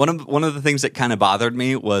 and one of the things that kind of bothered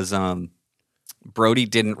me was Brody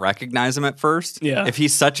didn't recognize him at first. Yeah. If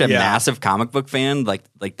he's such a massive comic book fan, like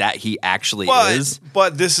that he actually is.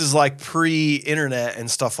 But this is pre-internet and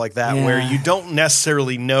stuff like that, where you don't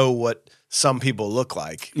necessarily know what some people look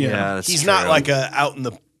like. Yeah, he's true. not a out in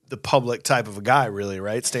the public type of a guy, really,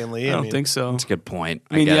 right? Stan Lee. I don't think so. That's a good point.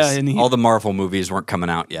 I mean, guess. yeah, and all the Marvel movies weren't coming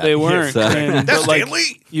out yet. They weren't. So. That's Stan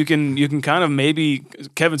Lee. You can kind of maybe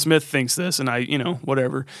Kevin Smith thinks this, and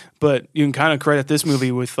whatever. But you can kind of credit this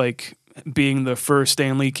movie with being the first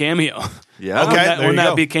Stan Lee cameo. Yeah. Okay. when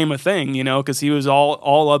that became a thing, because he was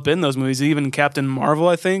all up in those movies. Even Captain Marvel,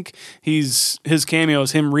 I think his cameo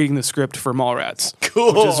is him reading the script for Mallrats.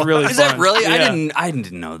 Cool. Which is really Is fun. that really? Yeah. I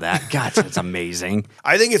didn't know that. God, that's amazing.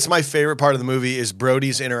 I think it's my favorite part of the movie is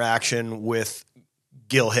Brody's interaction with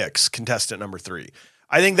Gil Hicks, contestant number 3.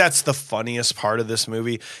 I think that's the funniest part of this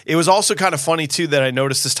movie. It was also kind of funny, too, that I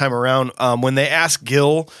noticed this time around when they asked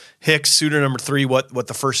Gil Hicks, suitor number 3, what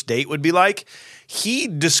the first date would be like. He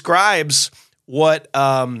describes what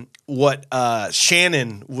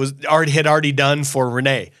Shannon had already done for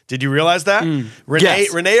Renee. Did you realize that?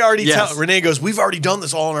 Yes. Renee goes, "We've already done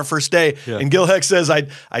this all on our first day." Yeah. And Gil Hicks says,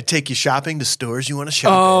 I'd take you shopping to stores you want to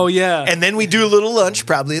shop Oh, in. yeah. And then we do a little lunch,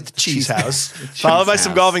 probably at the cheese house, followed by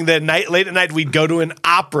some golfing. Then late at night, we'd go to an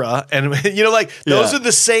opera. And, those are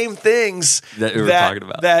the same things that we were talking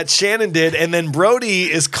about. That Shannon did. And then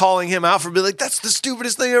Brody is calling him out for being like, that's the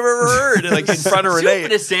stupidest thing I've ever heard. In front of Renee.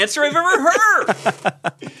 Stupidest answer I've ever heard.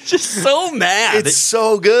 Just so mad. It's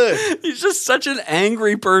so good. He's just such an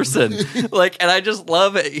angry person. And I just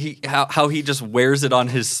love it. How he just wears it on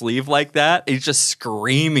his sleeve like that. He's just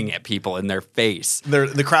screaming at people in their face.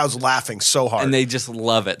 The crowd's laughing so hard. And they just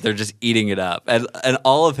love it. They're just eating it up. And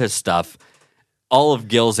all of his stuff, all of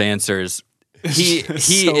Gil's answers, he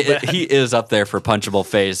is up there for punchable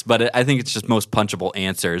face, but I think it's just most punchable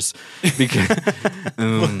answers because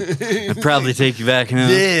I'd probably take you back home.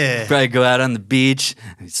 Yeah. Probably go out on the beach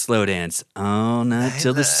and slow dance all night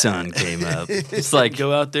till the sun came up. It's like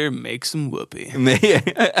Go out there and make some whoopee.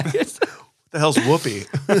 The hell's whoopee?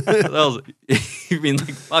 You mean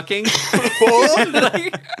like fucking? Dude,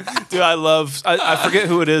 I forget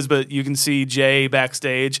who it is, but you can see Jay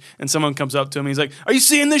backstage, and someone comes up to him. He's like, "Are you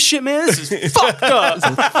seeing this shit, man? This is fucked up."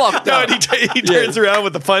 Fucked No, up. and he turns around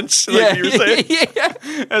with the punch, like you were saying.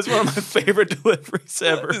 That's one of my favorite deliveries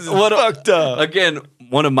ever. Fucked up. Again,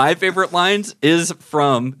 one of my favorite lines is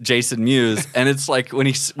from Jason Mewes, and it's like when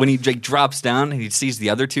he like drops down and he sees the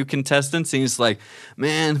other two contestants, and he's like,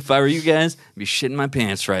 "Man, if I were you guys, I'd be shitting my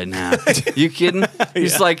pants right now." You kidding?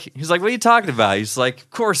 He's like, "What are you talking about?" He's like, "Of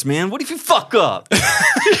course, man. What if you fuck up?"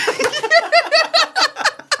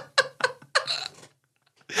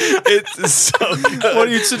 It's so good. What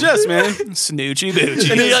do you suggest, man? Snoochie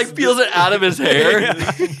boochie. And he like peels it out of his hair.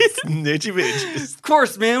 Nitchy bitches. Of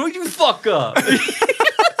course, man. What if you fuck up?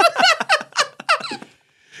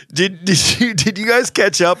 Did you guys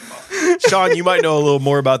catch up? Sean, you might know a little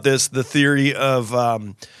more about this. The theory of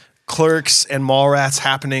Clerks and Mallrats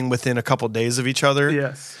happening within a couple days of each other.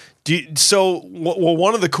 Yes.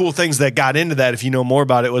 One of the cool things that got into that, if you know more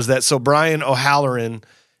about it, was that Brian O'Halloran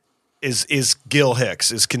is Gil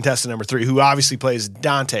Hicks, is contestant number 3, who obviously plays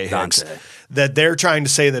Dante Hicks. That they're trying to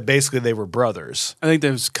say that basically they were brothers. I think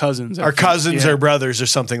there's cousins. Or cousins or brothers or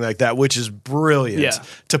something like that, which is brilliant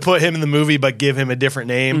to put him in the movie but give him a different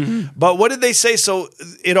name. Mm-hmm. But what did they say? So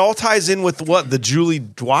it all ties in with what? The Julie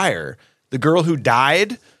Dwyer, the girl who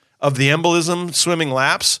died of the embolism swimming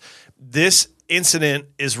laps. This incident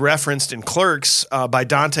is referenced in Clerks by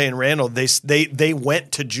Dante and Randall. They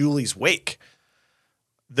went to Julie's wake.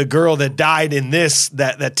 The girl that died in this,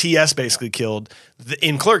 that TS basically killed,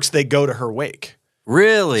 in Clerks, they go to her wake.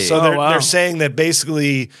 Really? So they're saying that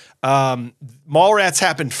basically Mallrats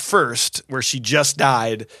happened first, where she just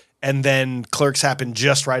died, and then Clerks happened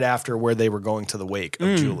just right after, where they were going to the wake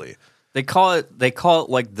of Julie. They call it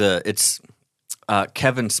like it's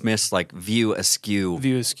Kevin Smith's like View Askew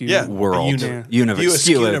world. Universe.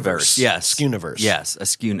 Universe. Yes. Skewniverse. Yes. A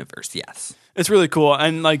Skewniverse. Yes. It's really cool.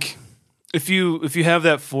 And like if you have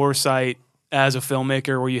that foresight as a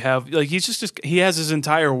filmmaker where you have like he has his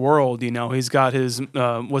entire world, he's got his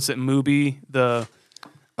what's it, Mubi, the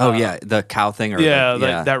the cow thing, or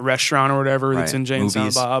that restaurant or whatever that's in Jane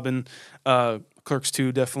Movies. Silent Bob and Clerks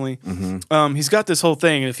 2 definitely. Mm-hmm. He's got this whole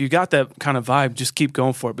thing, and if you got that kind of vibe, just keep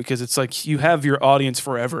going for it, because it's like you have your audience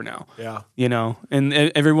forever now. Yeah, and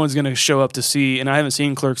everyone's gonna show up to see. And I haven't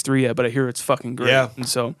seen Clerks 3 yet, but I hear it's fucking great. Yeah, and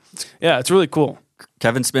so it's really cool.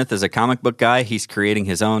 Kevin Smith is a comic book guy. He's creating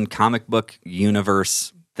his own comic book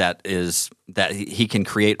universe that he can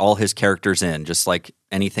create all his characters in, just like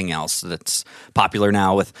anything else that's popular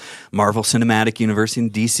now with Marvel Cinematic Universe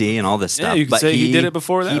and DC and all this stuff. Yeah, you could say he did it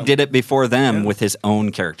before them. He did it before them with his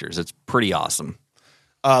own characters. It's pretty awesome.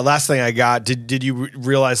 Last thing I got, did you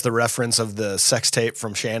realize the reference of the sex tape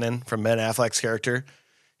from Shannon, from Ben Affleck's character?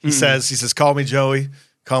 He says, "Call me Joey,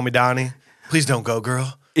 call me Donnie. Please don't go,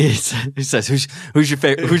 girl." He says, "Who's your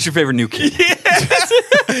favorite new kid?"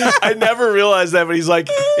 I never realized that, but he's like,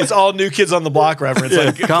 it's all New Kids on the Block reference.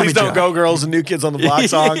 Like, Please Don't Go Girls, and New Kids on the Block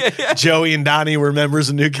song. Joey and Donnie were members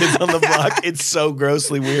of New Kids on the Block. It's so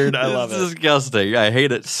grossly weird. I love it. It's disgusting. I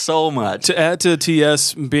hate it so much. To add to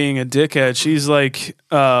TS being a dickhead, she's like,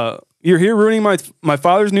 "You're here ruining my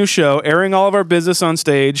father's new show, airing all of our business on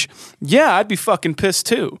stage. Yeah, I'd be fucking pissed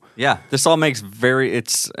too." Yeah, this all makes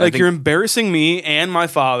you're embarrassing me and my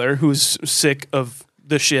father, who's sick of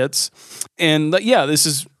the shits. And this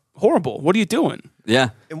is horrible. What are you doing? Yeah.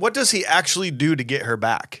 And what does he actually do to get her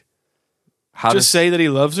back? Say that he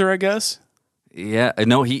loves her, I guess. Yeah.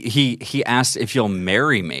 No, he asked if you'll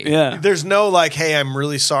marry me. Yeah. There's no like, "Hey, I'm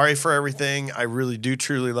really sorry for everything. I really do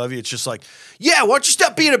truly love you." It's just like, "Yeah, why don't you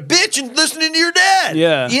stop being a bitch and listening to your dad?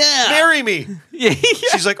 Yeah. Marry me." Yeah.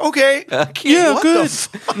 She's like, "Okay. Yeah, what good."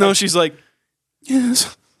 the fuck? No, she's like,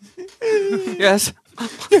 "Yes." Yes.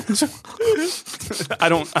 I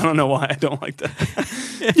don't know why I don't like that.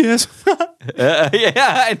 Yes. Yeah,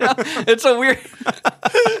 I know. It's a weird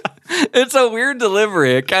it's a weird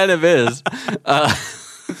delivery. It kind of is.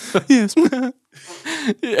 Yes.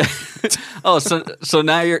 Yeah. Oh, so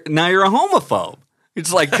now you're a homophobe.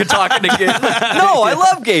 It's like talking to kids. No, I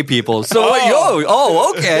love gay people. So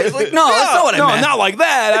okay. It's like, no, that's not what I meant. Not like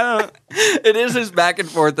that. I don't. It is his back and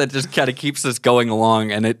forth that just kind of keeps us going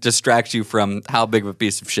along, and it distracts you from how big of a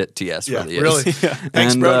piece of shit TS really is. Really. Yeah.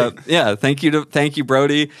 Thanks, Brody. Thank you,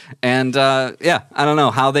 Brody. And I don't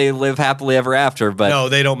know how they live happily ever after, but No,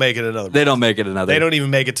 they don't make it another. they don't make it another. They don't even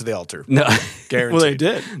make it to the altar. No, Guaranteed. Well, they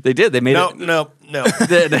did. they did. They made it. No. No,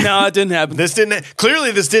 it didn't happen. This didn't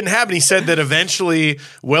happen. He said that eventually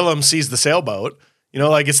Willem sees the sailboat. You know,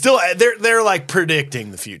 like it's still they're like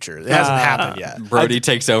predicting the future. It hasn't happened yet. Brody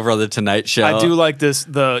takes over on the Tonight Show. I do like this.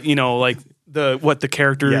 What the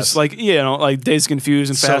characters like Days Confused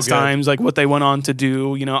and Fast Times, like what they went on to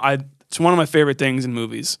do. It's one of my favorite things in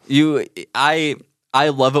movies. I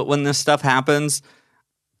love it when this stuff happens.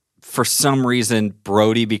 For some reason,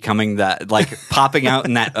 Brody becoming that, like popping out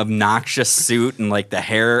in that obnoxious suit and like the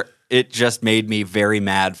hair, it just made me very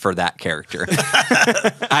mad for that character.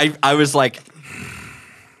 I was like,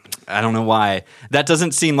 I don't know why. That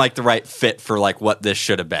doesn't seem like the right fit for like what this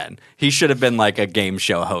should have been. He should have been like a game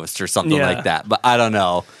show host or something like that. But I don't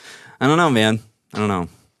know. Man. I don't know.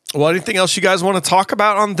 Well, anything else you guys want to talk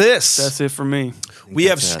about on this? That's it for me. We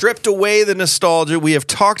have stripped away the nostalgia. We have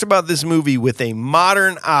talked about this movie with a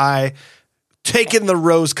modern eye, taking the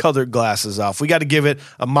rose-colored glasses off. We got to give it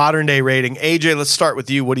a modern-day rating. AJ, let's start with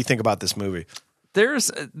you. What do you think about this movie?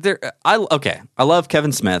 I love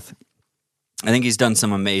Kevin Smith. I think he's done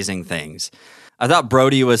some amazing things. I thought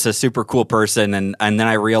Brody was a super cool person, and then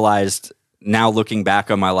I realized, now looking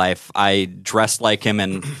back on my life, I dressed like him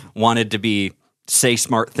and wanted to say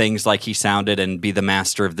smart things like he sounded and be the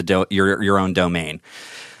master of your own domain.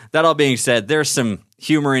 That all being said, there's some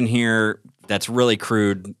humor in here that's really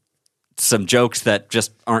crude, some jokes that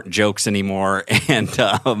just aren't jokes anymore, and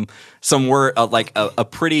some word like a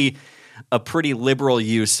pretty liberal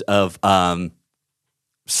use of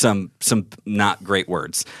some not great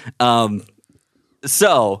words.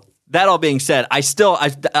 So that all being said, I'll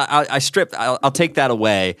take that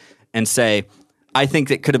away and say, I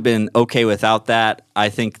think it could have been okay without that. I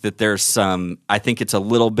think that I think it's a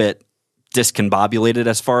little bit discombobulated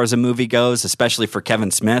as far as a movie goes, especially for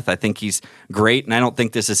Kevin Smith. I think he's great, and I don't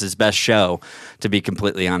think this is his best show, to be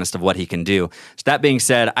completely honest, of what he can do. So that being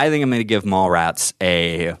said, I think I'm going to give Mallrats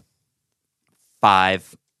a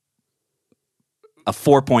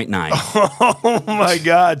 4.9. Oh my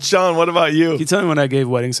God. Sean, what about you? Can you tell me what I gave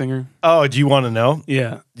Wedding Singer? Oh, do you want to know?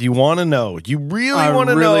 Yeah. Do you want to know? You really want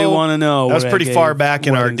to know? I really want to know. That was pretty far back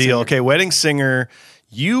in our deal. Singer. Okay, Wedding Singer,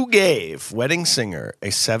 you gave Wedding Singer a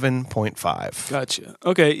 7.5. Gotcha.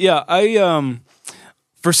 Okay, yeah.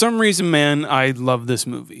 For some reason, man, I love this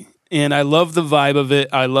movie. And I love the vibe of it.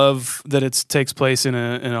 I love that it takes place in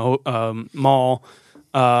a mall.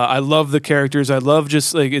 I love the characters. I love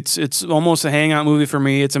just like it's almost a hangout movie for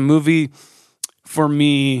me. It's a movie for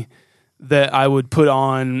me that I would put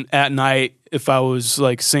on at night if I was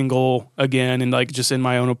like single again and like just in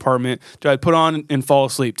my own apartment. I'd put on and fall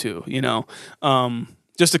asleep to,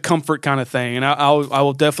 just a comfort kind of thing. And I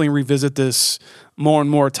will definitely revisit this more and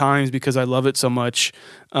more times because I love it so much.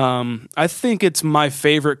 I think it's my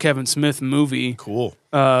favorite Kevin Smith movie. Cool.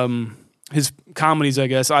 His comedies, I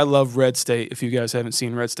guess. I love Red State. If you guys haven't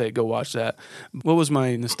seen Red State, go watch that. What was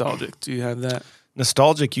my nostalgic? Do you have that?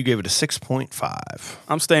 Nostalgic, you gave it a 6.5.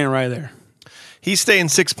 I'm staying right there. He's staying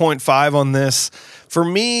 6.5 on this. For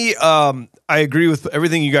me, I agree with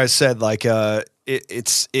everything you guys said. Like,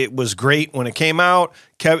 it was great when it came out.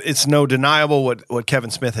 It's no deniable what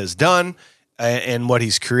Kevin Smith has done and what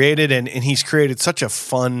he's created, and he's created such a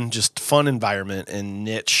fun environment and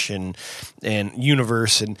niche and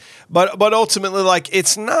universe, but ultimately, like,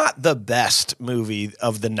 it's not the best movie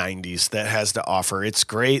of the 90s that has to offer. It's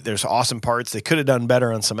great. There's awesome parts. They could have done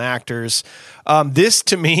better on some actors. This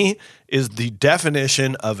to me is the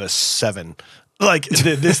definition of a 7. Like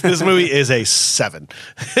this movie is a 7.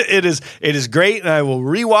 It is great, and I will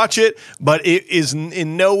rewatch it. But it is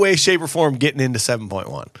in no way, shape, or form getting into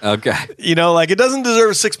 7.1. Okay, like it doesn't deserve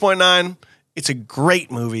a 6.9. It's a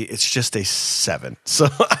great movie. It's just a 7. So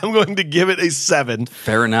I'm going to give it a 7.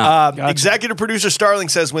 Fair enough. Gotcha. Executive producer Starling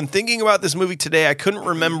says, when thinking about this movie today, I couldn't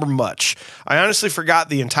remember much. I honestly forgot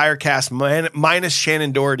the entire cast minus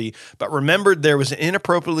Shannon Doherty, but remembered there was an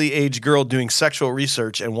inappropriately aged girl doing sexual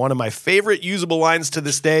research, and one of my favorite usable lines to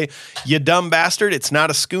this day, "You dumb bastard, it's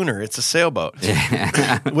not a schooner, it's a sailboat."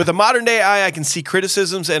 With a modern day eye, I can see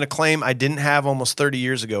criticisms and acclaim I didn't have almost 30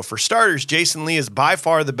 years ago. For starters, Jason Lee is by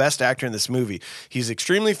far the best actor in this movie. He's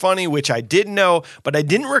extremely funny, which I did know, but I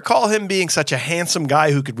didn't recall him being such a handsome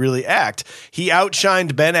guy who could really act. He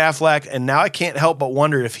outshined Ben Affleck, and now I can't help but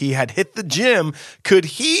wonder if he had hit the gym, could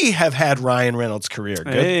he have had Ryan Reynolds' career?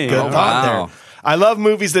 Good thought there. I love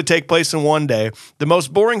movies that take place in one day. The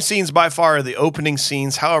most boring scenes by far are the opening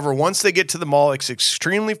scenes. However, once they get to the mall, it's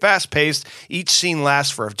extremely fast-paced. Each scene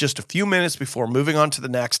lasts for just a few minutes before moving on to the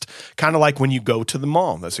next, kind of like when you go to the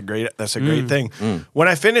mall. That's a great thing. When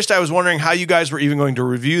I finished, I was wondering how you guys were even going to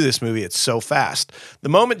review this movie. It's so fast. The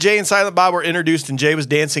moment Jay and Silent Bob were introduced and Jay was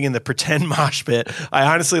dancing in the pretend mosh pit,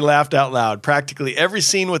 I honestly laughed out loud. Practically every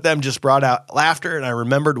scene with them just brought out laughter, and I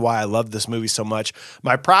remembered why I loved this movie so much.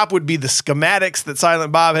 My prop would be the schematic schematics that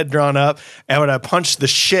Silent Bob had drawn up and would have punched the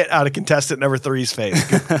shit out of contestant number 3's face.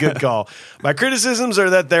 Good call. My criticisms are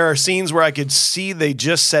that there are scenes where I could see they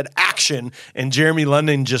just said action and Jeremy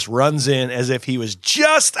London just runs in as if he was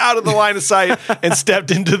just out of the line of sight and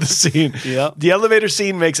stepped into the scene. Yep. The elevator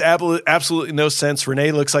scene makes absolutely no sense.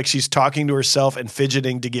 Renee looks like she's talking to herself and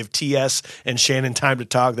fidgeting to give TS and Shannon time to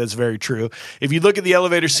talk. That's very true. If you look at the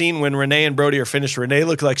elevator scene when Renee and Brody are finished, Renee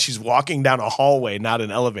looks like she's walking down a hallway, not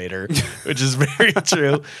an elevator, which is very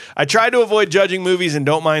true. I try to avoid judging movies and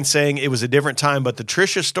don't mind saying it was a different time, but the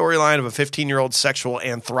Trisha storyline of a 15-year-old sexual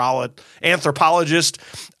anthropologist,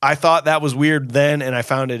 I thought that was weird then, and I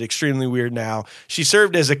found it extremely weird now. She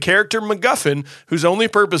served as a character MacGuffin whose only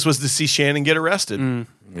purpose was to see Shannon get arrested.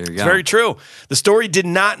 It's very true. The story did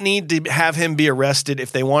not need to have him be arrested.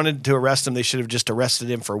 If they wanted to arrest him, they should have just arrested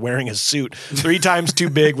him for wearing a suit 3 times too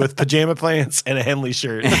big with pajama pants and a Henley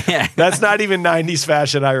shirt. That's not even 90s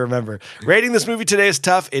fashion, I remember. Rating this movie today is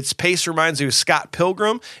tough. Its pace reminds me of Scott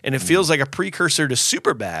Pilgrim, and it feels like a precursor to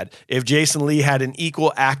Superbad if Jason Lee had an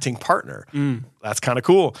equal acting partner. That's kind of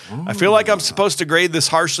cool. I feel like I'm supposed to grade this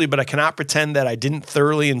harshly, but I cannot pretend that I didn't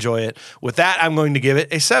thoroughly enjoy it. With that, I'm going to give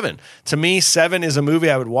it a 7. To me, 7 is a movie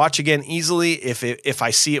I would watch again easily if I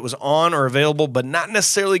see it was on or available, but not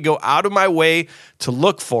necessarily go out of my way to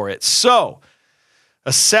look for it. So,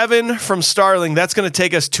 a 7 from Starling. That's going to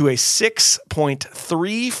take us to a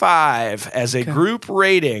 6.35 as a group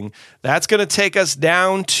rating. That's going to take us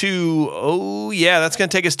down to, that's going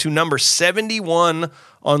to take us to number 71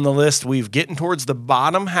 on the list. We've getting towards the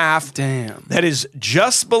bottom half. Damn. That is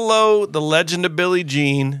just below The Legend of Billie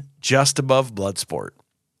Jean, just above Bloodsport.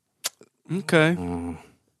 Okay.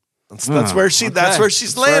 That's where she's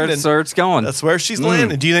landing. That's where it's going. That's where she's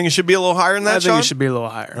landing. Do you think it should be a little higher than that, I think Sean? it should be a little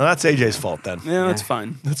higher. Well, that's AJ's fault then. Yeah, that's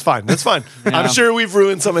fine. That's fine. I'm sure we've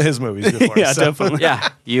ruined some of his movies before. Yeah, definitely. Yeah,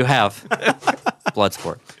 you have.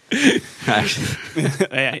 Bloodsport.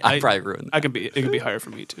 I probably ruined that. It could be higher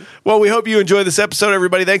for me too. Well, we hope you enjoyed this episode,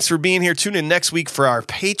 everybody. Thanks for being here. Tune in next week for our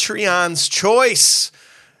Patreon's Choice.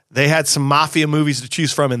 They had some mafia movies to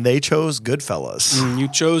choose from, and they chose Goodfellas. You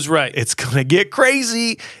chose right. It's going to get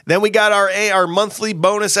crazy. Then we got our monthly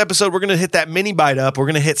bonus episode. We're going to hit that mini bite up. We're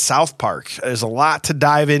going to hit South Park. There's a lot to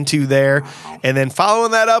dive into there. And then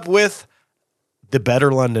following that up with The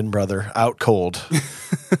Better London Brother, Out Cold.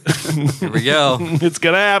 Here we go. It's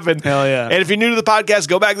going to happen. Hell yeah. And if you're new to the podcast,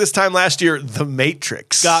 go back this time last year, The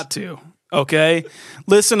Matrix. Got to. Okay?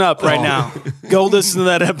 Listen up right now. Go listen to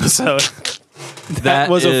that episode. That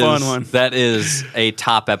was a fun one. That is a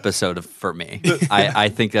top episode for me. I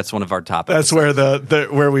think that's one of our top That's episodes. where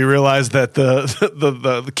where we realized that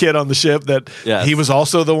the kid on the ship that he was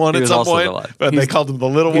also the one at some point, but they called him the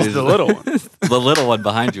little one. The little one. The little one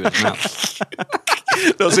behind you is mouth.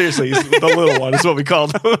 No, seriously, he's the little one is what we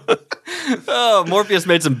called him. Oh, Morpheus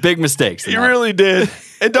made some big mistakes. He really did.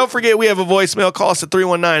 And don't forget, we have a voicemail. Call us at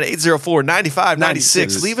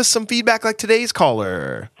 319-804-9596. Leave us some feedback like today's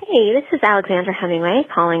caller. Hey, this is Alexandra Hemingway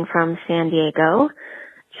calling from San Diego.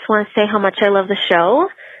 Just want to say how much I love the show.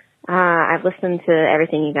 I've listened to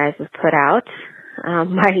everything you guys have put out.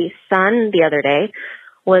 My son the other day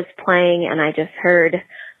was playing, and I just heard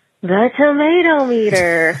the tomato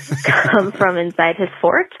meter come from inside his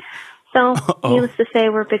fort. So, needless to say,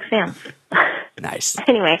 we're big fans. Nice.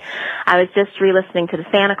 Anyway, I was just re-listening to the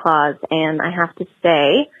Santa Claus, and I have to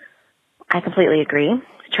say, I completely agree.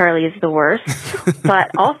 Charlie is the worst,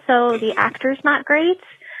 but also the actor's not great.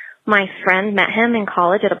 My friend met him in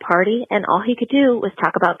college at a party, and all he could do was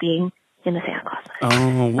talk about being in the Santa Claus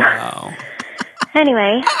movie. Oh, wow.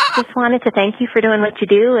 Anyway, just wanted to thank you for doing what you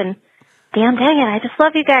do, and dang it, I just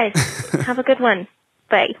love you guys. Have a good one.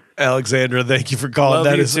 Bye. Alexandra, thank you for calling. Love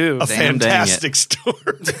that you is too. a Damn, fantastic story.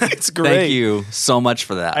 It's great. Thank you so much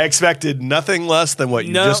for that. I expected nothing less than what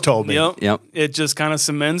you just told me. Yep. It just kind of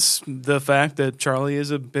cements the fact that Charlie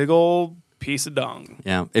is a big old piece of dong.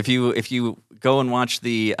 Yeah. If you go and watch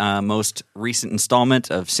the most recent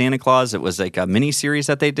installment of Santa Claus, it was like a mini series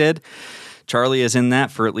that they did. Charlie is in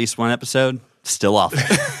that for at least one episode. Still awful.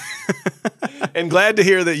 And glad to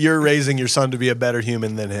hear that you're raising your son to be a better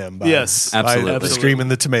human than him. By, Yes, absolutely. by screaming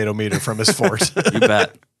the tomato meter from his fort.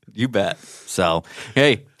 You bet. So,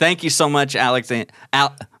 hey, thank you so much, Alex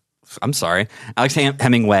Hemingway.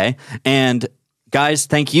 And guys,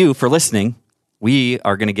 thank you for listening. We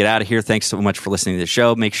are going to get out of here. Thanks so much for listening to the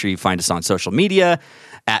show. Make sure you find us on social media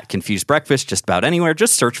at Confused Breakfast, just about anywhere.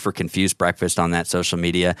 Just search for Confused Breakfast on that social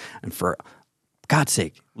media. And for God's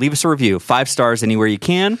sake, leave us a review. 5 stars anywhere you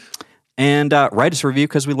can. And write us a review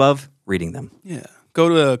because we love reading them. Yeah. go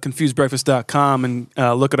to confusedbreakfast.com and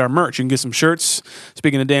look at our merch. You can get some shirts.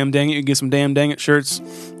 Speaking of Damn Dang It, you can get some Damn Dang It shirts.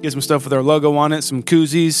 Get some stuff with our logo on it, some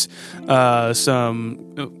koozies,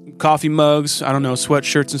 some coffee mugs, I don't know,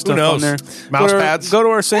 sweatshirts and stuff on there. Mouse pads. Go to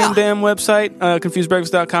our same damn website,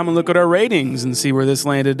 confusedbreakfast.com, and look at our ratings and see where this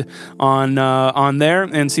landed on there,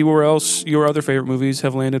 and see where else your other favorite movies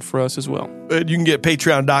have landed for us as well. You can get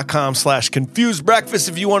patreon.com/confusedbreakfast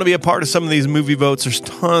if you want to be a part of some of these movie votes. There's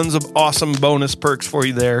tons of awesome bonus perks for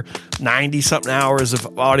you there. 90-something hours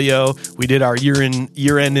of audio. We did our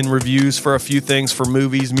year-end in reviews for a few things for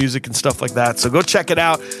movies, music, and stuff like that. So go check it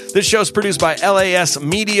out. This show's produced by LAS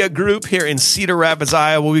Media Group here in Cedar Rapids,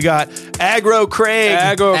 Iowa. We got Aggro Craig.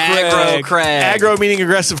 Aggro meaning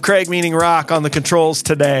aggressive, Craig meaning rock on the controls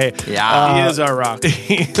today. Yeah. He is our rock.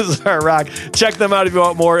 He is our rock. Check them out if you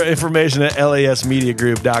want more information at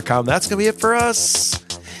lasmediagroup.com. That's going to be it for us.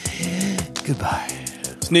 Goodbye.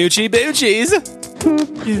 Snoochie boochies.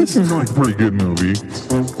 This is like a pretty good movie.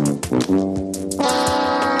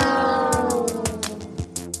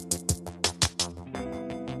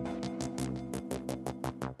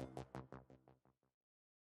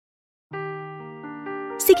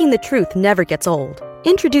 Seeking the truth never gets old.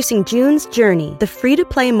 Introducing June's Journey, the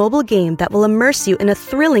free-to-play mobile game that will immerse you in a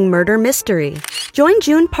thrilling murder mystery. Join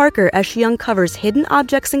June Parker as she uncovers hidden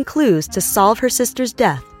objects and clues to solve her sister's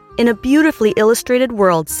death in a beautifully illustrated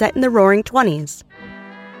world set in the Roaring 20s.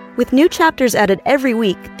 With new chapters added every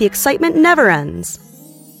week, the excitement never ends.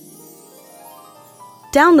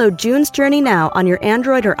 Download June's Journey now on your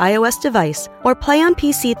Android or iOS device, or play on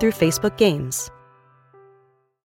PC through Facebook Games.